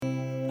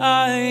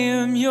I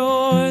am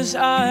yours,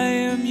 I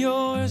am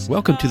yours.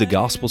 Welcome to the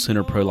Gospel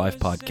Center Pro-Life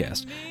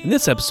Podcast. In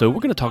this episode,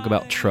 we're going to talk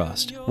about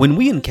trust. When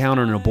we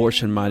encounter an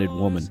abortion-minded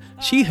woman,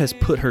 she has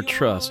put her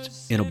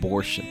trust in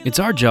abortion. It's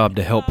our job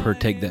to help her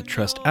take that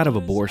trust out of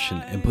abortion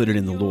and put it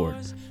in the Lord.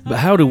 But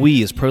how do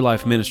we as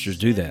pro-life ministers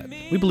do that?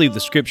 We believe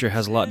the Scripture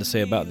has a lot to say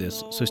about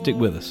this, so stick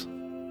with us.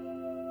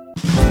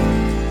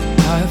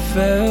 I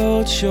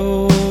felt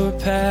your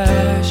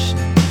passion,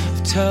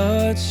 I've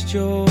touched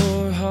your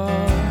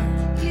heart.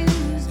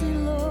 Use me,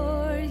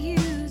 Lord,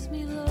 use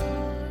me, Lord.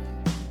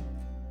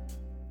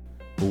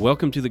 Well,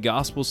 welcome to the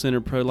Gospel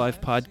Center Pro-Life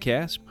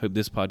Podcast. Hope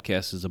this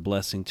podcast is a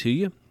blessing to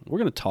you. We're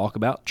going to talk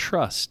about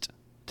trust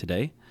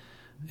today.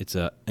 It's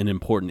an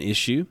important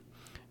issue,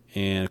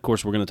 and of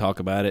course we're going to talk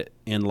about it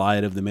in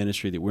light of the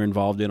ministry that we're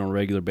involved in on a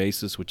regular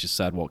basis, which is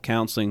sidewalk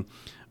counseling.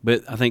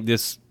 But I think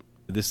this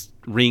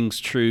rings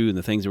true, and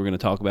the things that we're going to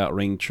talk about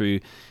ring true,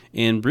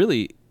 and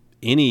really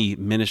any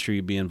ministry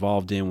you be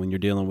involved in when you're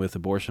dealing with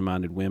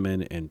abortion-minded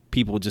women and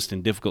people just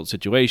in difficult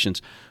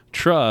situations.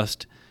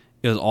 Trust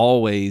is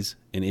always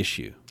an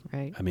issue.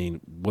 Right. I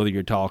mean, whether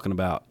you're talking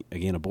about,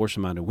 again,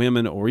 abortion-minded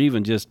women or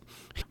even just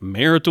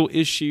marital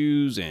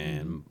issues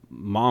and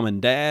mom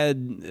and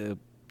dad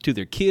to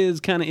their kids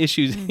kind of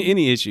issues,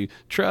 any issue,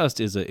 trust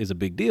is a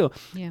big deal.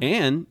 Yeah.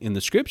 And in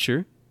the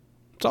Scripture,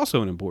 it's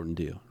also an important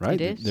deal, right?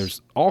 It is.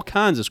 There's all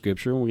kinds of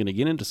Scripture, and we're going to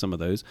get into some of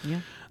those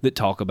that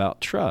talk about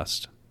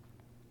trust.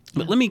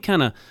 But let me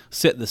kind of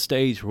set the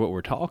stage for what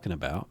we're talking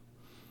about,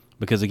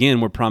 because, again,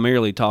 we're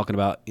primarily talking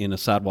about in a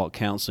sidewalk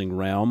counseling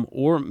realm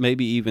or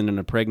maybe even in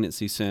a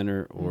pregnancy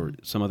center or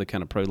some other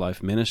kind of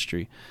pro-life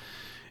ministry,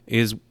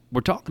 is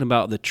we're talking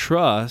about the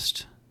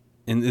trust,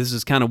 and this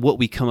is kind of what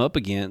we come up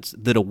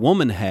against, that a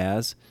woman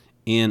has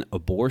in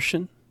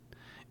abortion,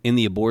 in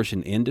the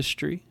abortion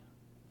industry.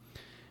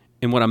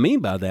 And what I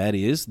mean by that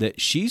is that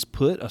she's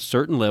put a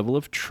certain level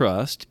of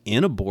trust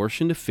in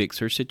abortion to fix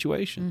her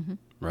situation,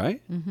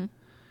 right? Mm-hmm.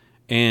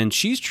 And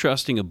she's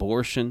trusting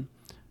abortion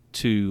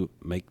to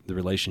make the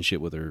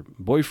relationship with her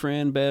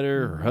boyfriend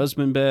better, her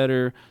husband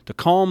better, to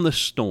calm the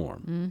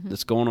storm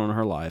that's going on in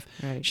her life.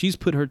 Right. She's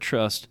put her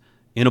trust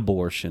in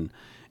abortion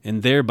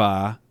and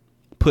thereby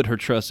put her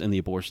trust in the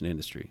abortion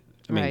industry.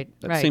 I mean,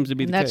 that seems to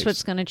be the case. And that's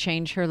what's going to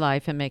change her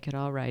life and make it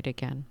all right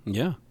again.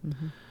 Yeah.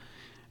 Mm-hmm.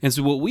 And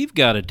so what we've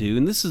got to do,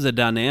 and this is a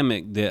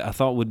dynamic that I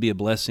thought would be a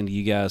blessing to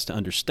you guys to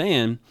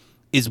understand,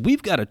 is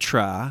we've got to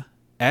try,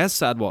 as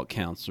sidewalk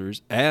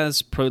counselors,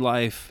 as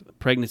pro-life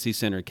pregnancy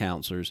center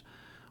counselors,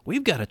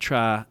 we've got to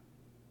try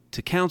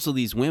to counsel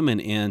these women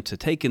into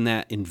taking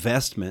that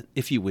investment,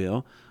 if you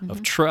will,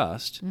 of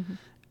trust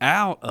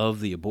out of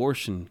the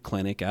abortion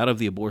clinic, out of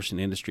the abortion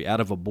industry, out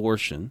of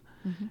abortion,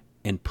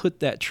 and put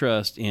that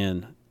trust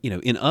in,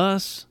 in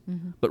us,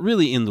 but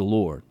really in the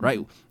Lord, right?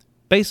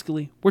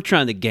 Basically, we're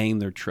trying to gain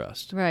their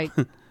trust. Right.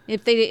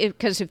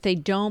 Because if they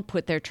don't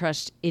put their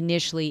trust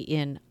initially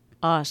in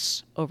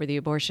us over the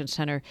abortion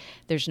center,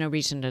 there's no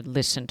reason to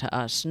listen to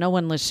us. No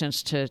one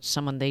listens to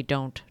someone they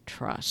don't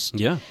trust.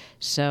 Yeah.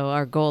 So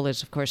our goal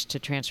is, of course, to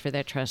transfer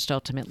that trust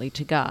ultimately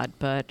to God.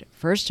 But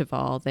first of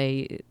all,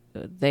 they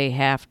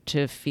have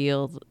to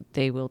feel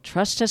they will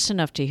trust us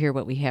enough to hear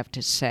what we have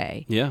to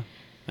say. Yeah,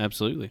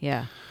 absolutely.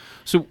 Yeah.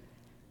 So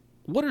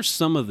what are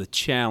some of the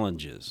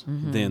challenges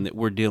then that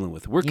we're dealing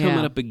with? We're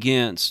coming up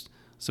against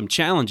some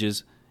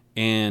challenges,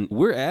 and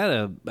we're at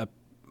a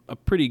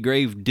pretty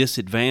grave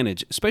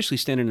disadvantage, especially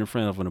standing in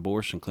front of an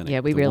abortion clinic.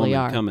 Yeah, we the really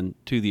woman are. coming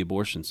to the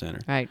abortion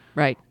center.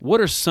 Right. What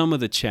are some of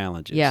the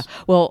challenges? Yeah.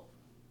 Well,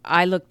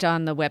 I looked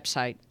on the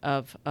website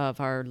of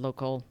our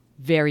local,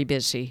 very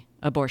busy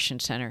abortion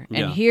center,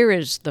 and here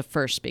is the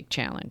first big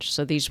challenge.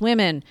 So these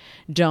women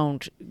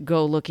don't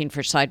go looking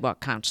for sidewalk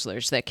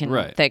counselors that can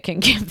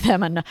give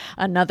them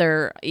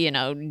another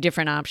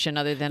different option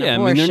other than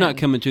abortion. I mean, they're not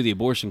coming to the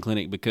abortion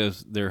clinic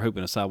because they're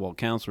hoping a sidewalk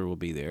counselor will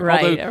be there.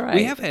 Right. Although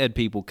we have had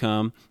people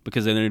come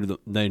because they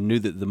knew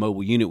that the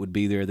mobile unit would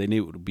be there. They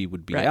knew it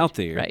would be out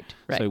there. Right.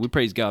 So we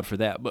praise God for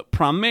that. But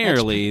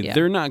primarily,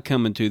 they're not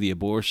coming to the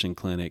abortion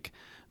clinic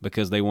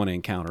because they want to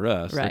encounter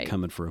us. Right. They're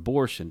coming for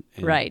abortion.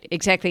 Right,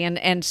 exactly.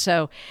 And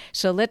so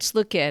let's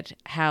look at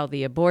how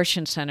the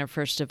abortion center,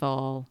 first of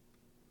all,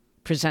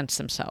 presents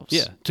themselves.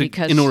 Yeah,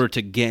 in order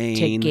to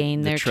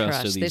gain their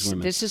trust of these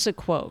women. This is a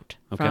quote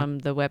from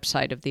the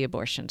website of the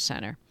abortion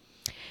center.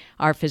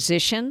 Our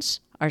physicians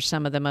are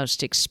some of the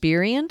most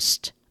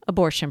experienced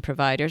abortion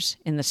providers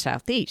in the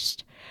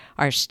Southeast.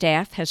 Our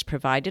staff has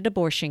provided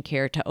abortion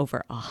care to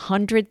over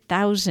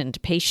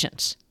 100,000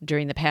 patients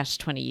during the past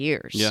 20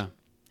 years. Yeah.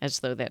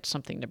 As though that's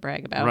something to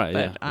brag about, right,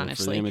 but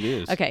honestly. For them it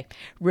is. Okay.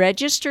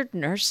 Registered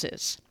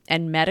nurses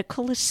and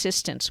medical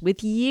assistants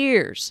with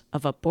years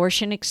of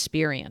abortion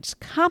experience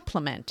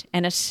complement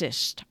and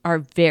assist our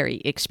very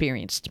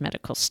experienced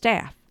medical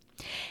staff.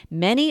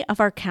 Many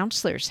of our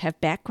counselors have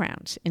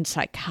backgrounds in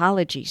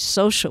psychology,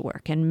 social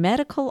work, and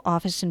medical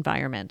office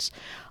environments.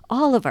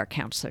 All of our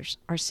counselors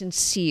are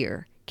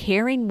sincere,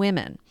 caring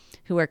women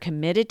who are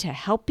committed to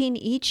helping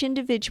each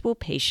individual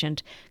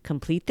patient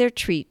complete their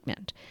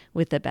treatment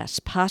with the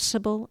best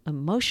possible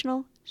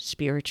emotional,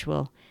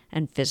 spiritual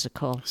and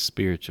physical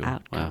Spiritual. Wow.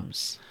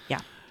 outcomes. Yeah.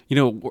 You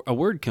know, a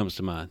word comes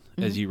to mind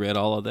as you read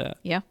all of that.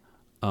 Yeah.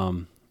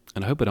 And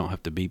I hope I don't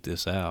have to beep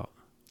this out.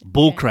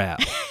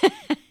 Bullcrap.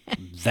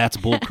 That's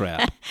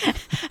bullcrap.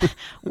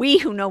 We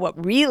who know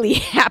what really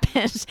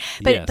happens,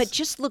 but Yes. but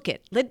just look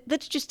at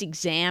let's just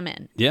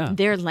examine Yeah.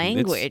 their It's-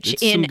 language.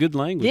 it's some good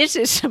language. This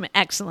is some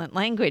excellent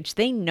language.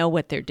 They know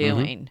what they're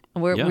doing.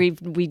 Yeah.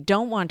 We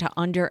don't want to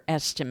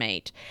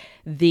underestimate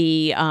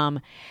the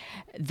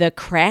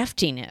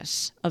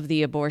craftiness of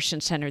the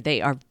abortion center.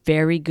 They are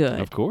very good,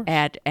 Of course.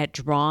 at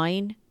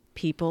drawing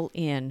people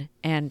in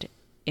and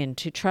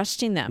into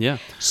trusting them. Yeah.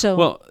 So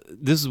well,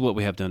 this is what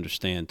we have to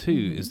understand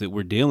too: is that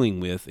we're dealing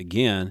with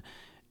again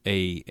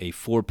a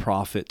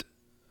for-profit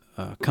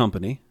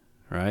company,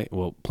 right?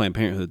 Well, Planned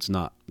Parenthood's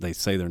not. They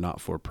say they're not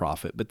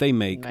for-profit, but they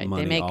make Right, they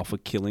money make off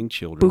of killing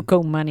children.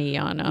 buco money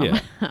on Yeah.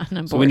 on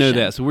abortion. So we know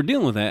that. So we're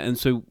dealing with that, and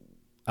so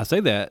I say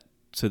that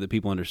so that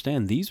people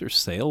understand these are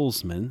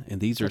salesmen and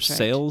these are That's right.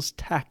 sales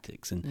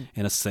tactics, and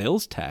a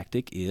sales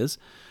tactic is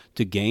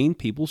to gain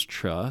people's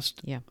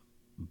trust Yeah.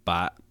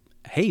 by,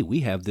 hey,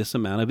 we have this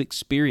amount of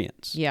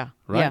experience. Yeah.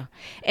 Right.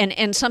 Yeah.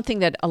 And something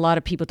that a lot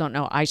of people don't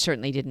know, I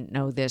certainly didn't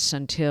know this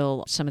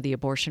until some of the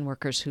abortion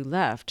workers who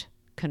left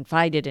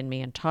confided in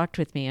me and talked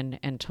with me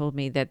and told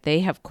me that they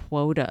have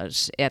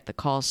quotas at the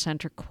call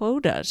center,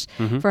 quotas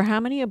for how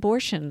many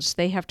abortions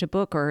they have to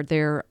book, or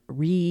they're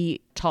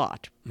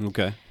re-taught.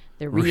 Okay.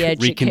 They're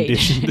re-educated.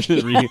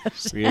 Reconditioned.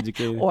 Yes.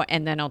 Re-educated.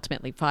 And then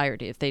ultimately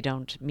fired if they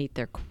don't meet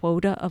their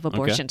quota of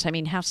abortions. I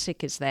mean, how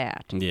sick is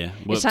that? Yeah,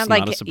 well, it's sounds not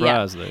like- a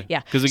surprise yeah, though. yeah.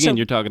 Because again, So-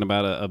 you're talking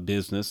about a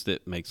business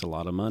that makes a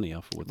lot of money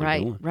off of what they're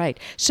Right, doing. right.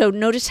 So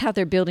notice how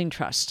they're building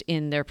trust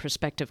in their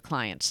prospective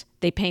clients.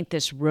 They paint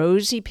this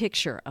rosy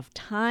picture of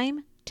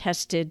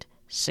time-tested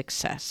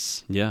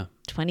success. Yeah,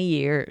 20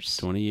 years.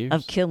 20 years.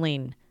 Of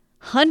killing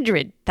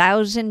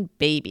 100,000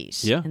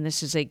 babies. Yeah. And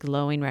this is a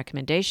glowing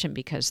recommendation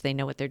because they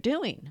know what they're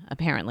doing,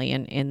 apparently,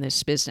 in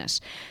this business.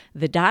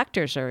 The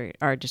doctors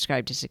are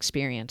described as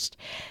experienced.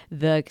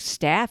 The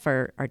staff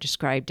are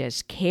described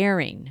as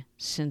caring,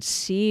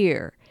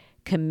 sincere,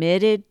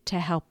 committed to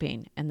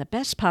helping, and the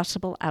best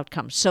possible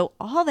outcome. So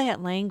all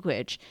that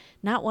language,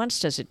 not once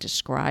does it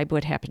describe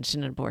what happens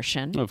in an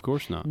abortion. No, of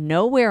course not.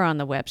 Nowhere on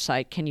the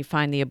website can you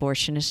find the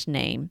abortionist's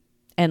name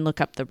and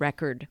look up the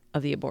record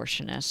of the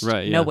abortionist.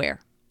 Right, yeah. Nowhere.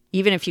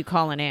 Even if you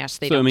call and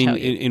ask, they So I don't mean, tell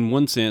you. in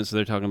one sense,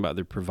 they're talking about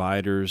their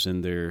providers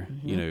and their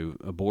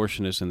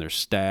abortionists and their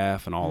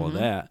staff and all of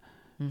that.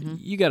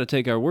 You got to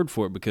take our word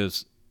for it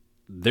because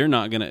they're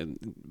not going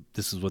to.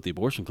 This is what the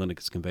abortion clinic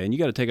is conveying. You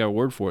got to take our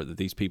word for it that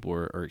these people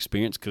are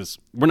experienced because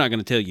we're not going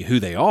to tell you who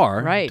they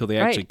are Right, until they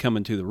right. actually come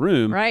into the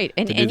room Right.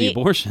 to do the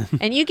abortion.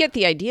 And you get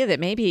the idea that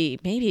maybe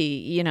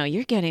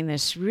you're getting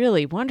this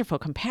really wonderful,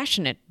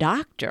 compassionate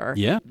doctor.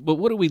 Yeah. But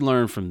what do we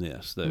learn from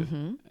this, though,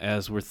 Mm-hmm.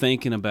 as we're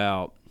thinking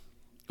about,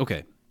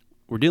 okay,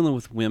 we're dealing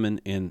with women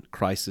in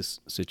crisis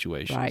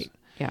situations. Right.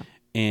 Yeah.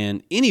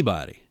 And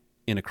anybody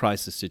in a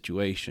crisis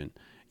situation,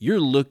 you're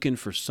looking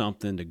for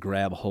something to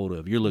grab hold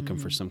of. You're looking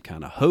for some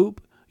kind of hope.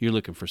 You're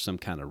looking for some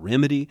kind of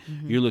remedy.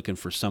 You're looking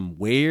for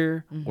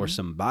somewhere or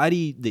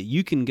somebody that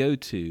you can go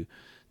to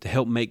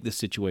help make the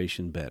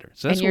situation better.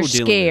 So that's And you're what we're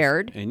dealing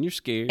scared. with. And you're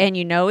scared. And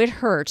you know it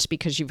hurts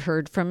because you've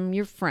heard from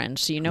your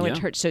friends, so you know Yeah. it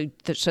hurts.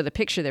 So the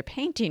picture they're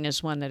painting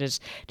is one that is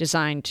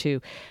designed to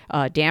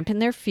dampen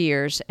their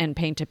fears and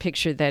paint a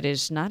picture that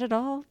is not at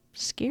all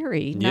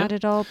scary, not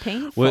at all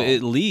painful. Well,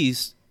 at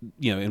least,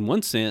 in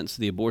one sense,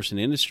 the abortion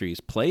industry is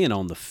playing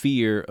on the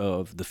fear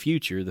of the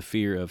future, the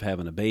fear of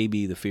having a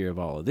baby, the fear of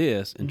all of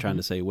this, and trying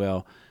to say,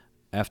 well,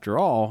 after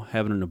all,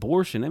 having an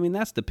abortion, I mean,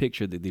 that's the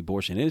picture that the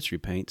abortion industry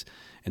paints.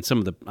 And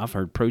I've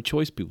heard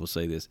pro-choice people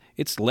say this,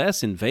 it's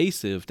less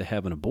invasive to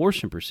have an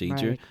abortion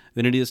procedure Right.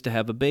 than it is to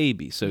have a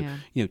baby. So,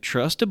 Yeah.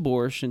 trust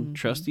abortion,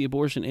 trust the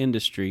abortion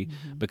industry,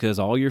 because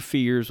all your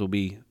fears will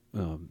be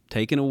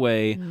taken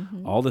away.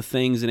 All the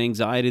things and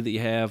anxiety that you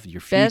have,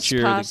 your best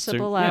future,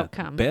 possible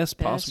outcome. best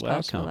possible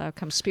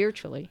outcome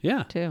spiritually.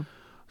 Yeah. Too.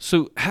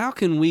 So how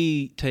can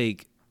we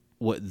take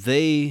what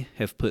they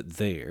have put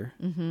there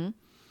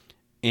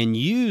and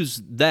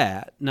use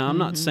that? Now, I'm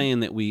not saying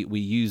that we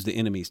use the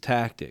enemy's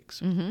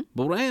tactics,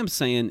 but what I am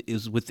saying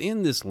is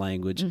within this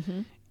language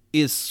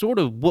is sort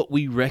of what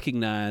we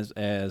recognize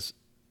as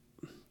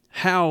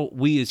how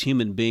we as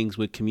human beings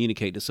would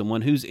communicate to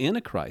someone who's in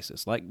a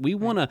crisis. Like, we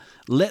want to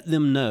let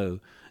them know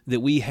that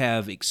we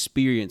have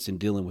experience in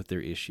dealing with their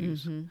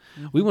issues.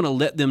 We want to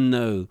let them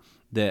know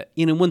that,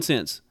 in one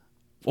sense,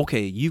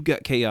 okay, you've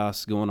got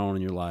chaos going on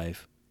in your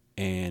life,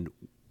 and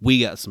we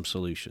got some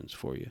solutions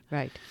for you.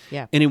 Right.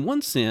 Yeah. And in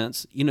one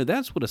sense,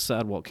 that's what a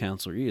sidewalk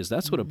counselor is.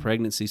 That's what a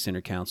pregnancy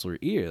center counselor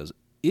is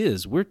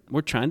we're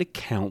trying to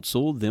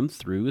counsel them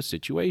through a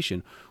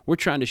situation. We're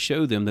trying to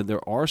show them that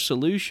there are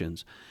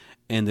solutions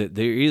and that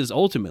there is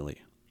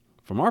ultimately,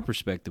 from our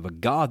perspective, a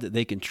God that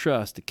they can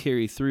trust to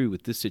carry through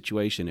with this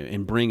situation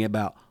and bring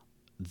about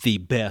the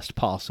best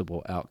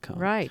possible outcome.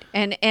 Right.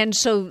 And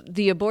so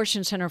the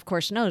abortion center, of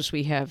course, knows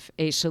we have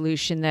a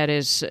solution that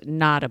is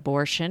not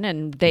abortion,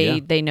 and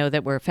they know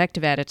that we're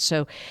effective at it.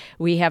 So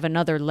we have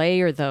another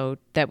layer, though,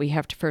 that we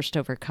have to first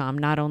overcome,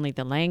 not only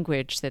the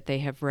language that they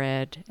have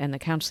read and the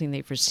counseling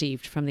they've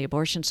received from the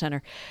abortion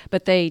center,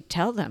 but they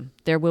tell them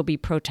there will be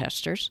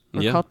protesters.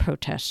 We're called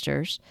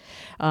protesters.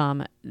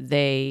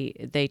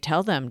 They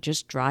tell them,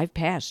 just drive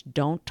past.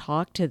 Don't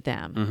talk to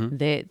them.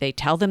 They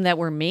tell them that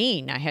we're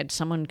mean. I had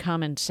someone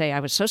come and say, I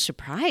was so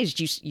surprised.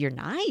 You're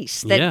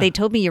nice. That they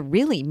told me you're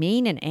really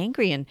mean and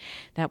angry, and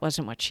that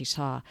wasn't what she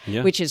saw,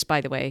 which is, by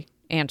the way,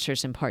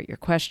 answers in part your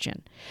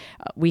question.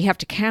 We have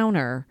to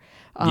counter.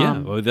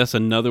 Well, that's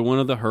another one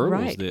of the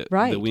hurdles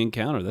that we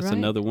encounter. That's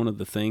another one of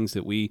the things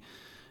that we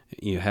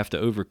have to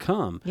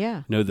overcome.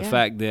 The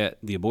fact that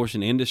the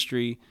abortion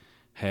industry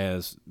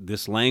has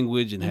this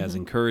language and has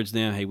encouraged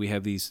them, hey, we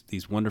have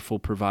these wonderful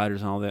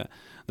providers and all that.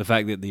 The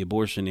fact that the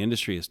abortion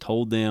industry has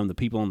told them the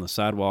people on the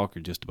sidewalk are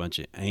just a bunch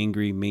of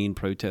angry, mean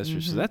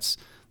protesters. So that's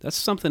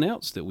something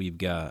else that we've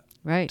got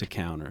to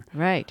counter.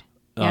 Right.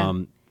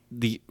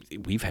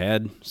 We've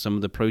had some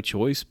of the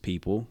pro-choice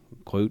people,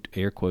 quote,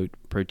 air quote,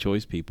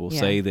 pro-choice people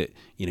say that,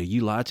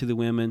 you lie to the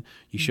women,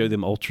 you show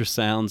them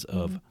ultrasounds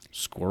of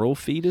squirrel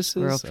fetuses.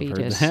 Squirrel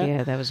fetus,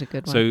 that was a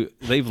good one. So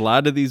they've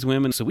lied to these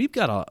women. So we've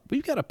got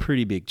a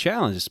pretty big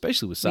challenge,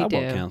 especially with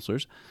sidewalk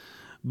counselors.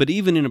 But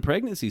even in a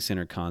pregnancy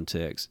center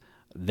context,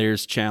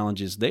 there's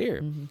challenges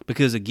there.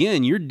 Because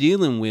again, you're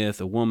dealing with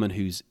a woman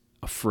who's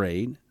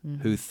afraid,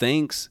 who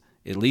thinks,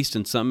 at least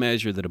in some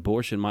measure, that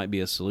abortion might be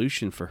a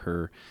solution for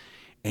her.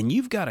 And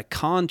you've got to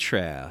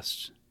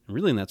contrast,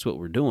 really, and that's what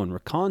we're doing. We're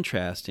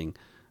contrasting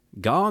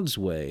God's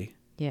way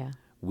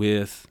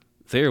with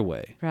their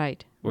way.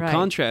 Right. We're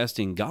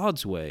contrasting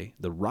God's way,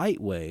 the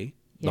right way,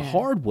 the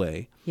hard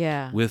way,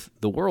 with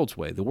the world's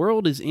way. The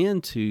world is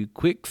into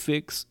quick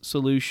fix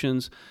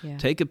solutions.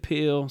 Take a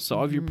pill,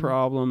 solve your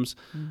problems.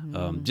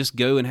 Just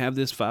go and have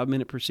this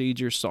 5-minute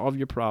procedure, solve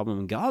your problem.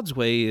 And God's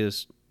way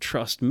is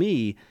trust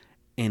me,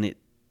 and it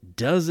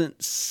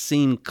doesn't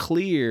seem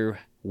clear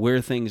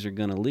where things are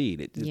going to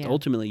lead.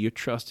 Ultimately, you're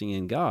trusting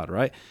in God,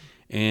 right?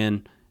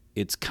 And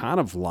it's kind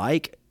of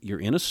like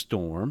you're in a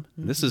storm.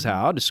 This is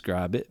how I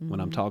describe it when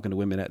I'm talking to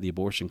women at the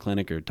abortion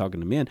clinic or talking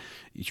to men.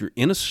 You're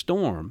in a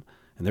storm,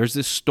 and there's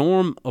this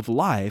storm of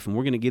life, and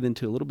we're going to get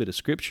into a little bit of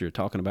scripture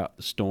talking about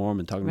the storm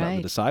and talking about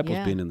the disciples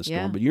being in the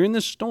storm. But you're in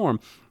this storm,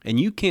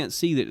 and you can't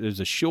see that there's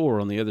a shore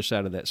on the other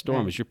side of that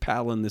storm as you're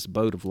paddling this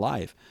boat of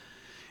life.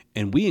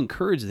 And we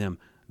encourage them,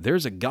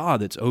 there's a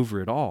God that's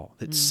over it all,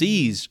 that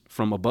sees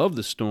from above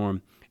the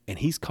storm, and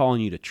he's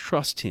calling you to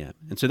trust him.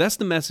 And so that's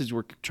the message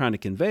we're trying to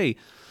convey.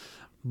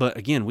 But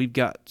again, we've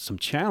got some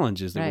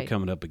challenges that we're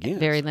coming up against.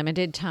 Very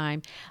limited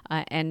time.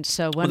 And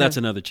so that's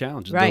another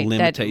challenge, the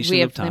limitation we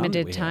have of time.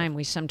 Limited time.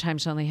 We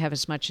sometimes only have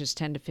as much as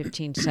 10 to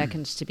 15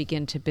 seconds to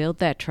begin to build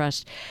that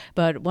trust.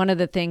 But one of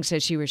the things,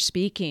 as you were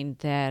speaking,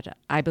 that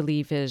I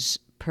believe is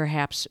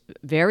perhaps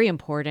very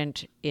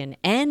important in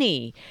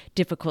any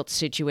difficult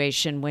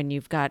situation when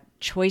you've got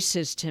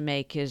choices to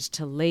make is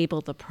to label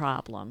the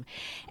problem.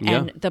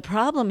 And the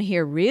problem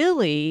here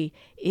really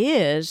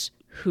is,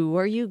 who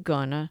are you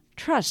gonna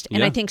trust?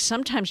 And I think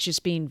sometimes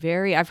just being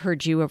I've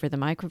heard you over the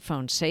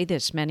microphone say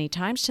this many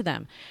times to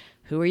them.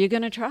 Who are you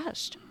going to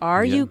trust?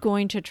 Are you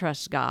going to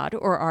trust God,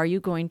 or are you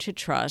going to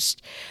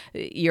trust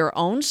your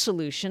own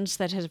solutions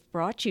that have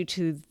brought you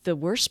to the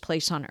worst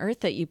place on earth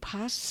that you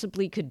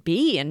possibly could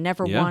be and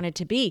never wanted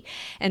to be?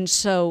 And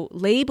so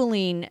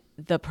labeling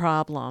the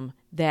problem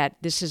that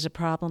this is a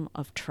problem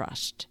of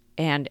trust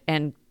and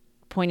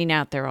pointing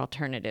out their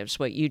alternatives,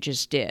 what you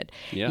just did.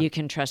 You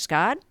can trust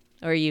God,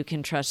 or you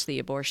can trust the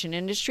abortion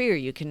industry, or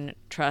you can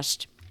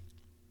trust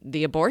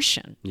the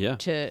abortion.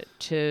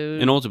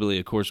 And ultimately,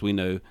 of course, we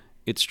know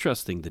it's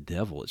trusting the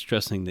devil. It's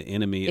trusting the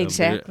enemy of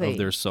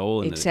their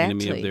soul and the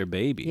enemy of their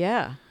baby.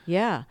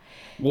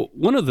 Well,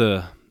 one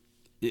of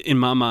in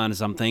my mind,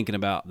 as I'm thinking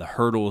about the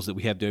hurdles that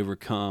we have to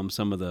overcome,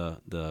 some of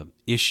the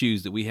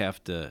issues that we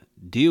have to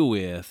deal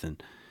with,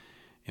 and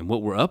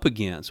what we're up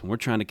against when we're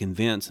trying to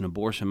convince an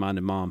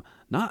abortion-minded mom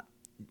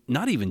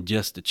not even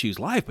just to choose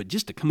life, but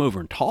just to come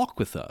over and talk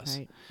with us,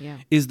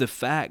 is the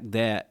fact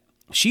that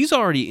she's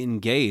already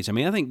engaged. I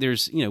mean, I think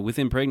there's,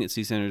 within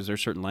pregnancy centers,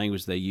 there's certain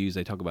language they use.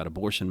 They talk about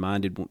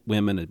abortion-minded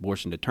women,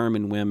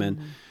 abortion-determined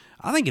women.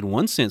 I think in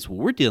one sense, what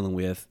we're dealing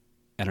with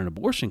at an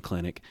abortion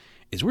clinic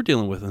is we're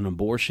dealing with an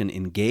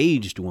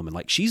abortion-engaged woman.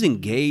 Like, she's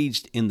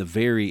engaged in the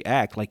very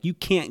act. Like, you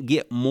can't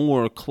get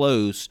more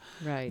close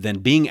than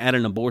being at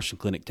an abortion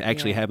clinic to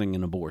actually having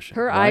an abortion.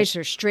 Her eyes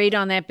are straight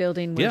on that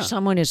building where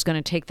someone is going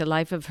to take the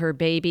life of her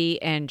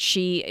baby. And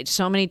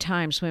so many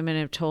times women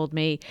have told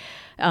me,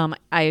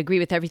 I agree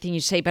with everything you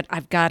say, but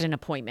I've got an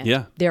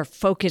appointment. Their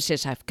focus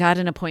is, I've got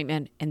an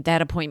appointment, and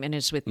that appointment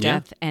is with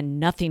death, and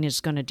nothing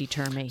is going to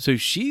deter me. So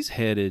she's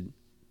headed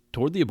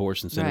toward the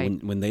abortion center.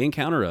 When they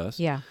encounter us,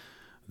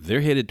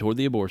 they're headed toward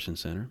the abortion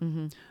center.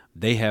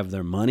 They have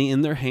their money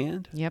in their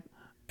hand.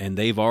 and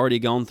they've already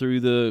gone through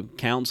the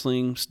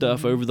counseling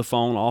stuff over the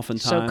phone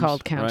oftentimes.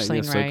 So-called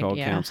counseling, right? right, So-called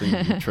yeah.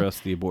 counseling. You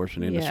trust the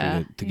abortion industry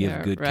Yeah, to give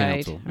yeah, good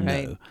right, counsel.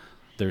 right. No.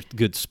 They're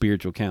good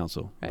spiritual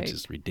counsel, Right. which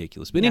is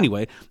ridiculous. But Yeah.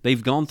 anyway,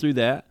 they've gone through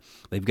that.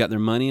 They've got their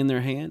money in their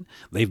hand.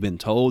 They've been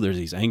told there's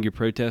these angry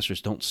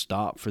protesters. Don't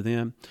stop for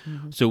them.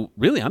 So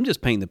really, I'm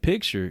just painting the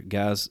picture,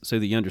 guys, so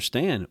that you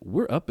understand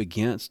we're up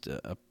against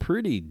a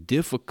pretty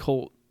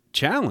difficult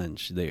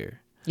challenge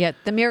there. Yeah,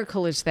 the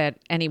miracle is that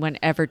anyone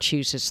ever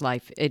chooses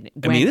life. I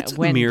mean, it's a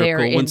when they're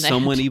miracle in when that.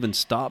 someone even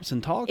stops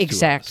and talks to us.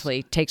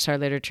 Exactly takes our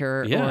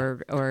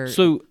literature or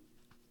So,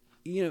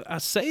 I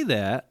say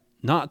that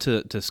not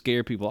to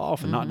scare people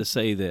off and not to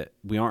say that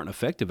we aren't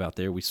effective out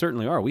there. We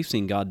certainly are. We've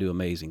seen God do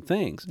amazing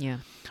things. yeah,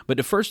 But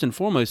to first and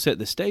foremost set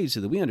the stage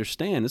so that we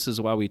understand this is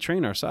why we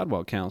train our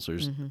sidewalk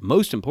counselors.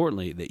 Most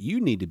importantly, that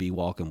you need to be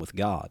walking with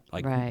God.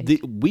 Like Right.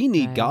 we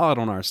need Right. God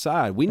on our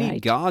side. We need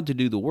Right. God to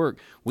do the work.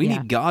 We Yeah.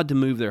 need God to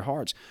move their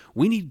hearts.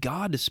 We need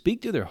God to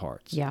speak to their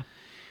hearts. yeah,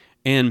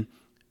 And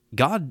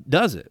God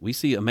does it. We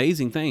see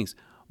amazing things.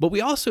 But we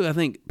also, I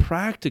think,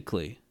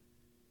 practically,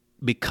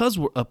 because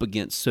we're up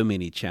against so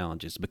many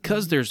challenges,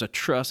 because there's a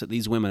trust that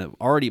these women have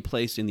already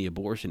placed in the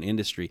abortion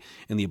industry,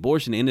 and the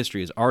abortion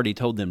industry has already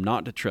told them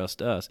not to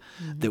trust us,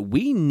 that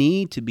we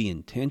need to be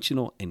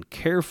intentional and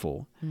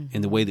careful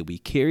in the way that we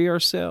carry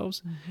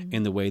ourselves,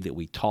 in the way that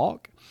we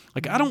talk.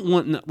 Like, I don't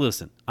want,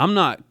 listen, I'm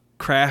not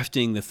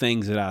crafting the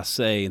things that I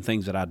say and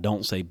things that I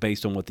don't say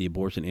based on what the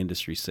abortion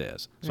industry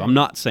says. So I'm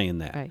not saying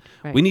that. Right,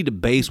 right. We need to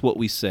base what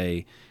we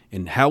say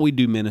and how we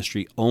do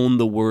ministry on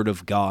the Word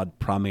of God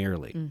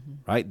primarily,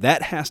 right?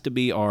 That has to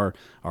be our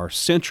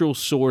central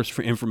source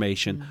for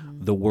information,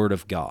 the Word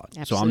of God. So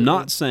I'm Absolutely.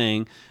 not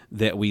saying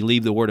that we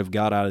leave the Word of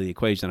God out of the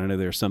equation. I know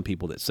there are some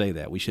people that say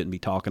that. We shouldn't be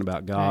talking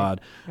about God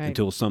right.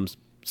 until some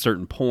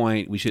certain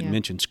point. We shouldn't Yeah.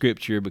 mention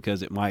Scripture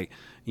because it might,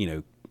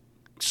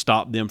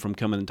 stop them from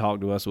coming and talk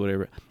to us or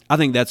whatever. I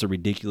think that's a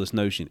ridiculous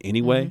notion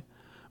anyway,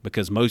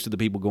 because most of the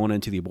people going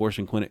into the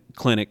abortion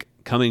clinic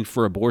coming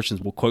for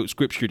abortions will quote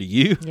Scripture to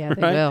you. yeah.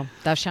 They right? will.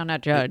 Thou shalt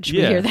not judge. We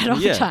hear that all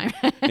the time.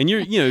 And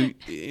you're,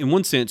 in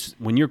one sense,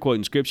 when you're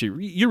quoting Scripture,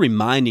 you're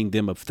reminding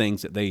them of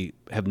things that they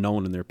have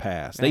known in their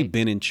past. Right. They've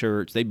been in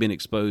church. They've been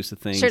exposed to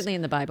things. Certainly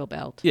in the Bible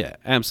Belt. Yeah,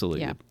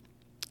 absolutely. Yeah.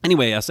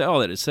 Anyway, I say all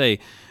that to say,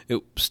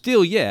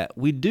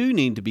 we do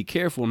need to be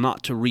careful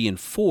not to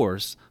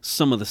reinforce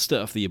some of the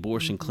stuff the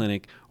abortion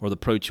clinic or the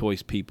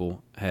pro-choice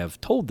people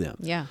have told them.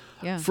 Yeah,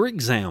 yeah. For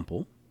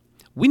example,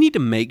 we need to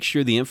make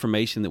sure the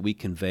information that we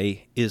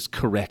convey is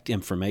correct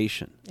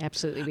information.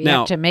 Absolutely. We Now-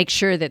 have to make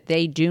sure that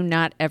they do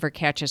not ever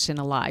catch us in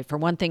a lie. For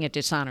one thing, it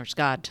dishonors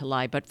God to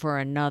lie, but for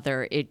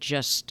another, it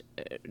just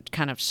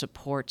kind of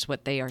supports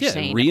what they are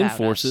saying It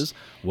reinforces about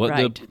us. what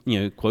Right.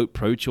 the quote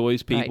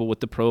pro-choice people, Right. what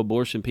the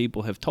pro-abortion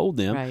people have told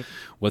them, Right.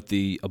 what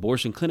the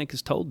abortion clinic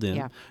has told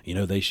them.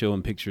 Yeah. They show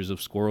them pictures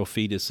of squirrel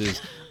fetuses.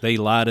 They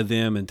lie to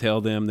them and tell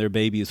them their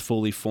baby is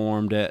fully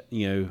formed at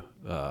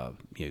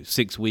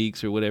 6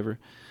 weeks or whatever.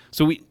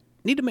 So we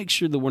need to make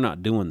sure that we're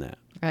not doing that.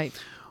 Right.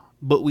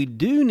 But we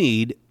do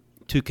need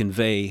to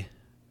convey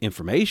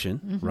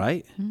information,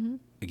 right?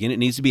 Again, it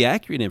needs to be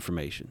accurate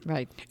information.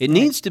 Right. It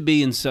needs to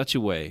be in such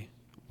a way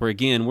where,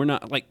 again, we're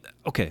not like,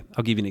 okay,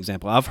 I'll give you an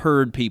example. I've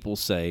heard people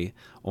say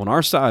on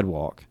our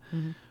sidewalk,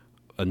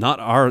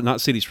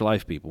 not Cities for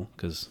Life people,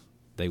 because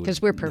they would.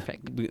 'Cause we're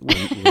perfect.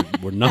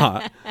 We're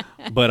not.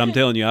 But I'm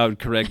telling you, I would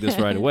correct this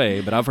right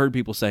away. But I've heard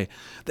people say,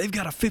 they've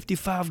got a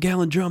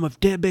 55-gallon drum of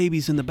dead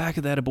babies in the back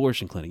of that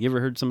abortion clinic. You ever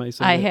heard somebody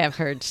say I that? have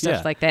heard stuff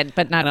Yeah. like that,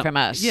 but not And from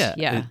us. Yeah.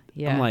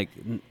 Yeah. I'm like,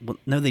 well,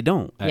 no, they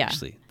don't, Yeah.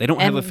 actually. They don't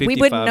and have a 55.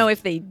 we wouldn't know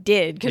if they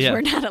did because Yeah.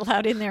 we're not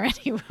allowed in there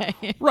anyway.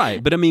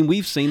 Right, but I mean,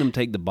 we've seen them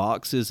take the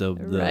boxes of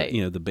the Right.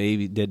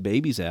 the dead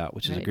babies out,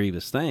 which is a Right.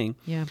 grievous thing.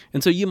 Yeah.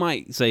 And so you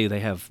might say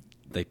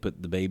they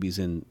put the babies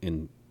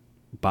in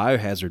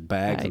biohazard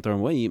bags and Right. throw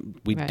them away.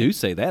 We Right. do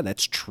say that.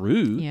 That's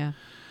true. Yeah.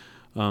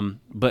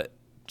 But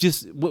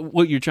just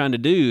what you're trying to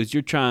do is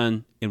you're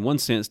trying, in one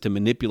sense, to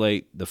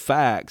manipulate the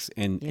facts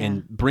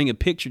and bring a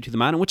picture to the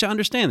mind, which I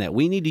understand that.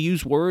 We need to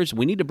use words.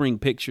 We need to bring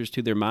pictures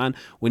to their mind.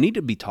 We need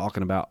to be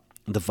talking about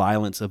the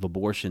violence of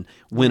abortion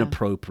when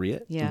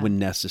appropriate, Yeah. when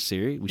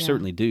necessary. We Yeah.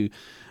 certainly do.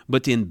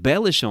 But to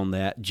embellish on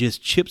that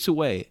just chips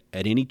away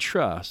at any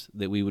trust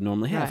that we would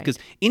normally have. Right. Because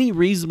any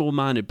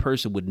reasonable-minded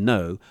person would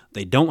know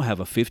they don't have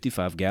a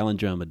 55-gallon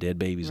drum of dead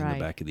babies in the Right,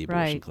 back of the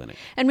abortion right. clinic.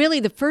 And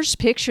really, the first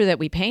picture that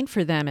we paint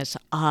for them is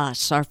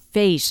us, our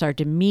face, our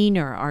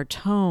demeanor, our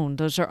tone.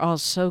 Those are all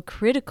so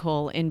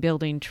critical in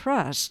building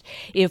trust.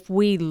 If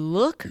we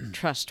look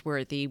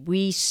trustworthy,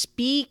 we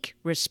speak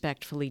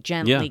respectfully,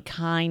 gently, Yeah.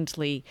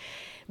 kindly.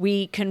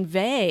 We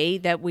convey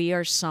that we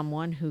are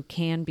someone who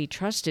can be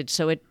trusted.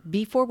 So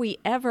before we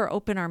ever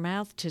open our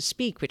mouth to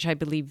speak, which I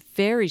believe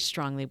very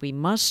strongly we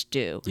must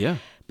do, Yeah.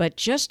 but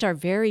just our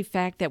very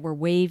fact that we're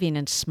waving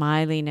and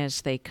smiling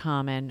as they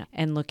come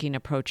and looking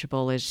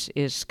approachable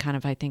is kind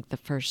of, I think, the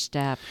first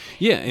step.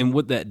 Yeah, and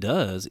what that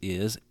does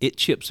is it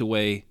chips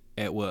away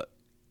at what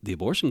the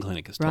abortion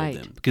clinic has told Right,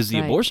 them. Because the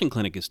right. abortion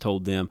clinic has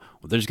told them,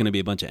 well, there's going to be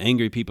a bunch of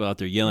angry people out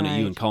there yelling at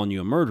you Right. and calling you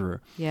a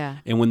murderer. Yeah.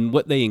 And when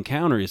what they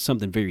encounter is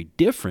something very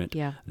different,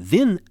 Yeah.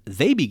 then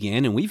they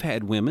began, and we've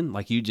had women,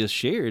 like you just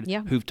shared,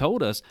 Yeah. who've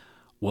told us,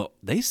 well,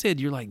 they said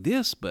you're like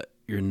this, but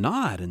you're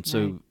not. And so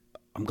Right.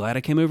 I'm glad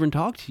I came over and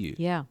talked to you.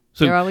 Yeah.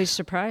 So- They're always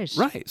surprised.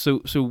 Right.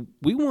 So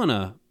we want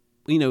to,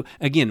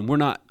 again, we're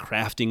not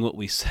crafting what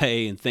we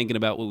say and thinking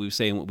about what we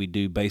say and what we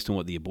do based on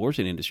what the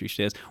abortion industry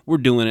says. We're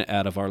doing it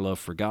out of our love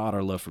for God,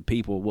 our love for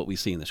people, what we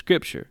see in the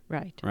Scripture.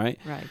 Right. Right.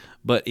 Right.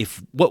 But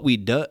if what we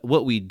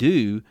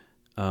do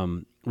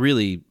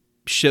really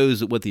shows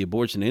that what the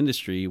abortion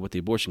industry, what the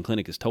abortion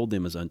clinic has told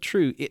them is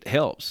untrue, it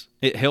helps.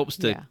 It helps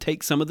to Yeah.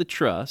 take some of the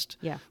trust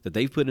Yeah. that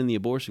they've put in the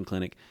abortion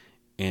clinic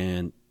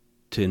and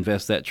to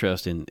invest that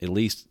trust in at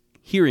least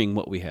hearing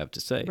what we have to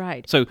say.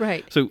 Right, So,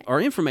 right. So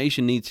our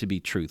information needs to be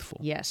truthful.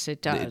 Yes,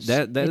 it does.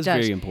 That It is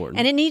does. very important.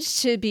 And it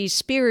needs to be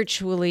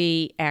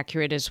spiritually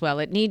accurate as well.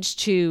 It needs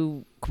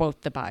to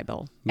quote the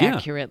Bible Yeah.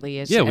 accurately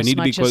as, Yeah, we as need to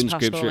be much as quoting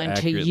possible, Scripture and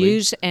accurately.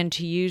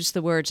 to use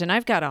the words. And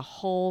I've got a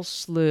whole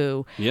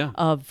slew Yeah.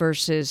 of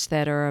verses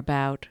that are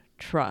about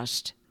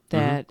trust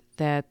that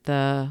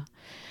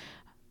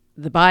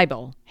the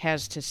Bible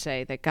has to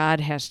say, that God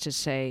has to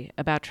say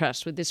about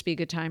trust. Would this be a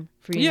good time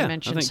for you Yeah, to I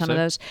mention think some so. of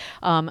those?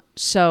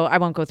 So I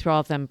won't go through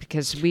all of them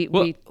because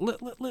Well,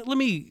 let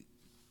me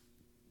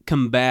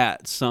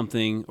combat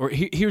something, or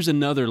here's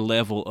another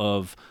level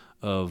of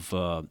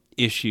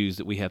issues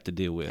that we have to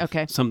deal with.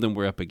 Okay. Something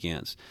we're up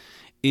against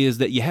is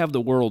that you have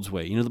the world's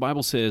way. The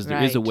Bible says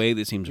there is a Right. way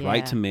that seems right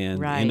Yeah, to man.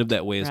 The end of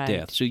that way is right.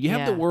 death. So you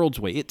have the Yeah. world's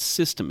way. It's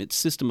system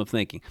of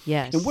thinking.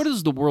 Yes. And what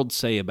does the world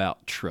say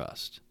about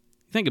trust?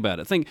 Think about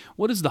it.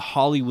 What is the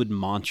Hollywood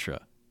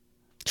mantra?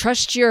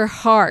 trust your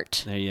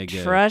heart. There you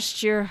go.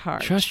 Trust your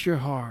heart. Trust your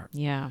heart.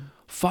 Yeah.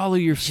 Follow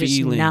your Which is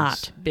feelings.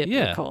 not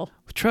biblical.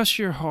 Yeah. Trust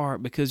your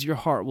heart because your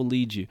heart will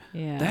lead you.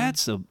 Yeah.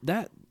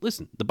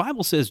 Listen, the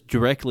Bible says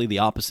directly the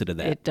opposite of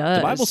that. It does.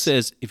 The Bible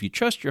says if you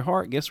trust your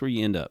heart, guess where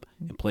you end up?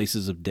 In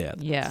places of death.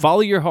 Yeah.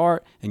 Follow your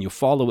heart and you'll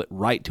follow it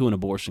right to an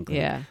abortion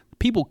clinic. Yeah.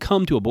 People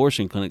come to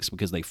abortion clinics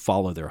because they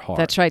follow their heart.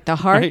 That's right. The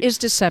heart Right? is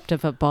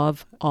deceptive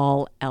above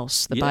all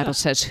else. The Yeah. Bible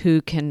says,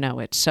 who can know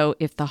it? So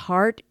if the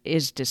heart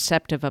is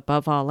deceptive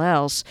above all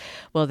else,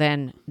 well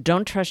then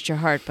don't trust your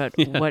heart, but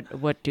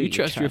what do you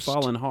trust your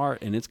fallen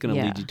heart, and it's going to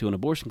Yeah. lead you to an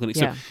abortion clinic.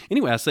 Yeah. So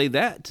anyway, I say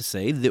that to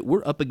say that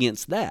we're up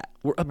against that.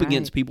 We're up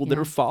against Right, people that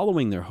yeah. are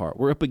following their heart.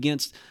 We're up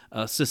against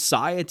a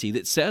society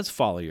that says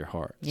follow your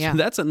heart. Yeah. So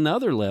that's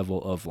another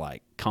level of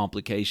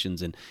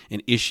complications and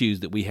issues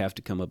that we have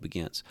to come up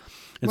against.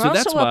 And We're so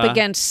also that's why, up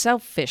against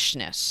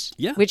selfishness,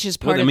 yeah, which is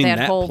part I mean, of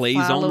that whole plays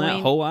following. on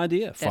that whole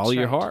idea. Follow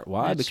your right. heart.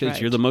 Why? That's Because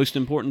right. you're the most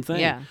important thing.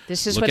 Yeah,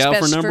 this is Look what's out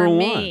best for number one.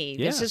 me.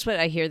 Yeah. This is what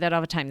I hear that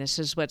all the time. This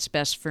is what's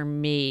best for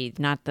me,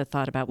 not the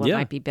thought about what Yeah.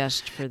 might be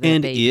best for the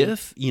And baby.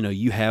 if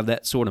you have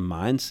that sort of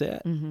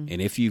mindset, Mm-hmm.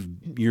 and if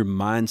your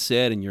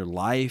mindset and your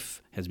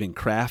life has been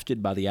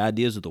crafted by the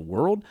ideas of the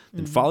world,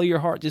 then follow your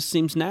heart just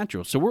seems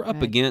natural. So we're up Mm-hmm.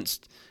 Right.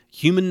 against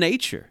human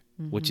nature,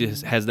 which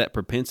has that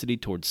propensity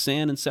towards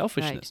sin and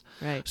selfishness.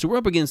 Right. So we're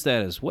up against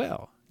that as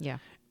well. Yeah.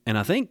 And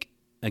I think,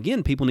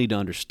 again, people need to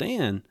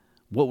understand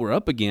what we're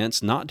up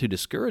against, not to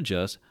discourage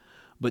us,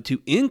 but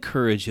to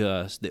encourage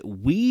us that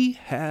we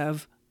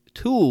have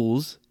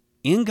tools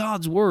in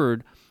God's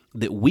Word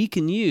that we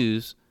can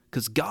use,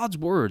 because God's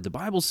Word, the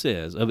Bible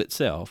says of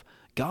itself,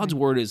 God's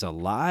Word is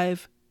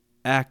alive,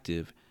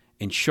 active,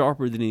 and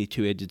sharper than any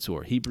two-edged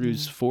sword.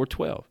 Hebrews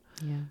 4:12.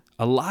 Yeah.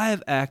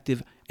 Alive,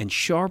 active, and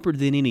sharper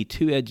than any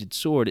two-edged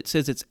sword. It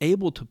says it's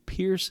able to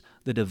pierce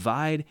the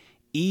divide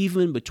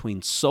even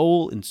between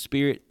soul and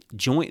spirit,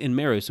 joint and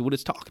marrow. So what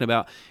it's talking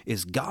about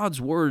is God's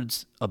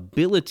Word's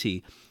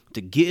ability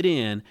to get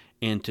in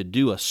and to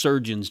do a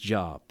surgeon's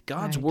job.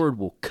 God's Right. Word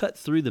will cut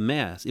through the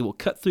mess. It will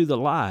cut through the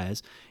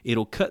lies.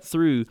 It'll cut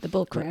through The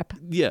bull crap.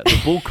 Yeah, the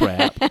bull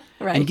crap,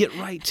 Right. and get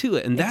right to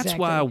it. And that's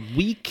why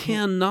we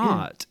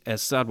cannot,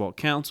 as sidewalk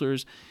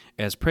counselors,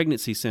 as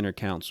pregnancy center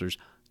counselors,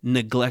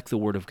 neglect the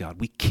Word of God.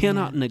 We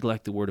cannot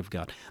neglect the Word of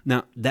God.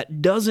 Now,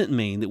 that doesn't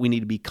mean that we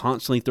need to be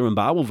constantly throwing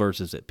Bible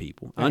verses at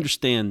people. I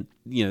understand,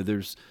 we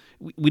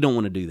don't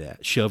want to do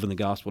that, shoving the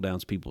gospel down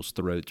people's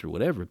throats or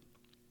whatever.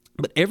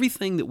 But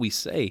everything that we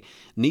say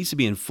needs to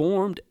be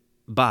informed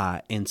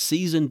by and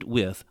seasoned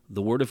with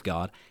the Word of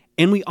God,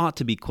 and we ought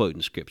to be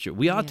quoting Scripture.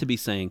 We ought to be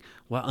saying,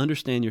 well, I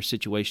understand your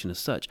situation is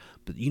such,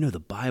 but the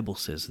Bible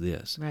says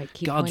this. Right.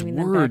 Keep God's pointing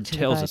them back Word to the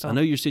tells us, I Bible.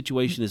 know your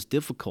situation is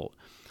difficult,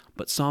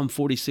 but Psalm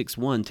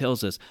 46:1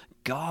 tells us,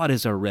 God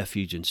is our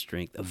refuge and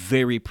strength, a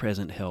very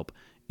present help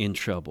in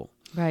trouble.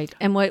 Right.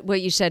 And what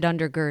you said,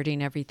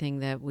 undergirding everything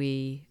that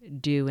we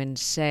do and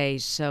say.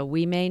 So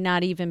we may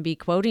not even be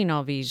quoting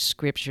all these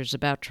scriptures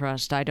about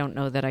trust. I don't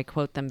know that I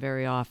quote them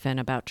very often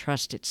about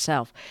trust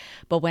itself.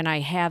 But when I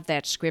have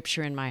that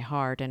scripture in my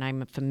heart and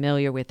I'm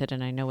familiar with it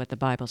and I know what the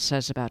Bible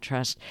says about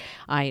trust,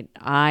 I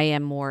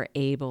am more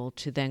able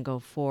to then go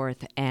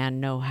forth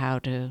and know how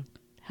to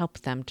help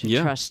them to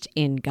Yeah. trust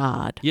in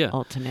God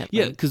ultimately.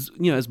 Yeah, because,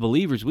 as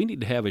believers, we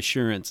need to have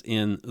assurance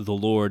in the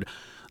Lord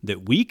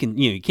that we can,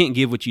 you can't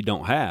give what you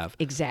don't have.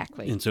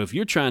 Exactly. And so if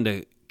you're trying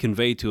to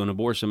convey to an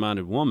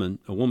abortion-minded woman,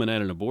 a woman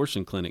at an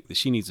abortion clinic, that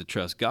she needs to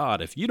trust God,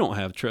 if you don't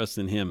have trust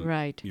in him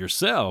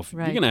yourself,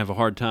 you're going to have a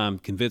hard time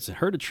convincing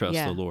her to trust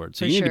the Lord.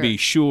 So you need to be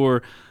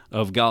sure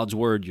of God's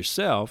word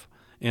yourself.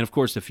 And of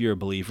course, if you're a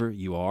believer,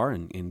 you are,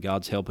 and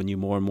God's helping you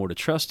more and more to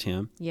trust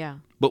him. Yeah.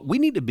 But we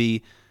need to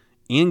be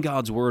in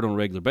God's word on a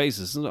regular basis.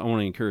 This is what I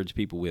want to encourage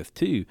people with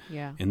too.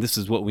 Yeah. And this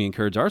is what we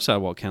encourage our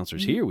sidewalk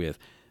counselors here with.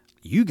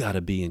 You got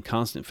to be in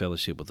constant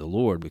fellowship with the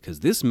Lord, because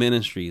this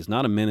ministry is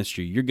not a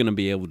ministry you're going to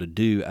be able to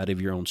do out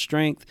of your own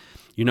strength.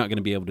 You're not going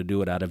to be able to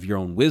do it out of your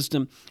own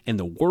wisdom. And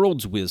the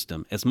world's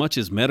wisdom, as much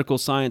as medical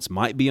science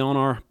might be on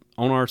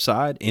our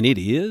side, and it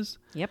is,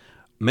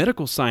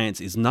 medical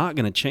science is not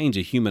going to change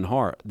a human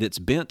heart that's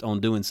bent on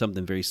doing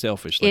something very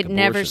selfish like abortion.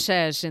 It never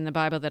says in the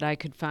Bible that I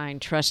could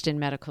find trust in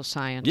medical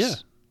science. Yeah.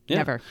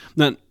 Never.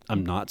 Now,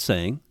 I'm not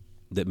saying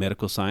that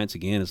medical science,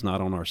 again, is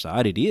not on our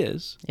side. It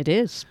is. It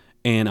is.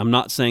 And I'm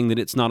not saying that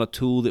it's not a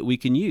tool that we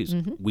can use.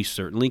 We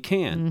certainly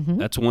can.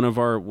 That's one of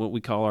our what we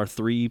call our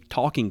 3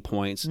 talking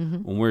points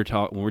when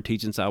we're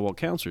teaching sidewalk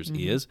counselors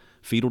is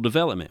fetal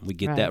development. We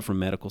get that from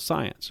medical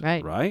science.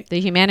 Right. The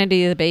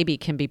humanity of the baby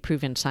can be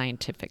proven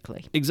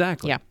scientifically.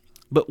 Exactly. Yeah.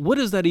 But what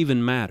does that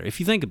even matter?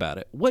 If you think about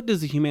it, what does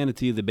the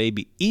humanity of the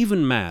baby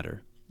even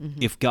matter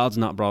if God's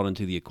not brought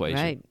into the equation?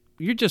 Right.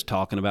 You're just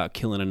talking about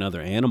killing another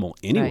animal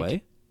anyway.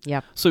 Right.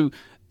 Yeah. So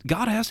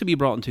God has to be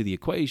brought into the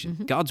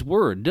equation. God's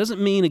word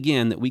doesn't mean,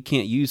 again, that we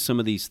can't use some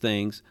of these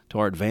things to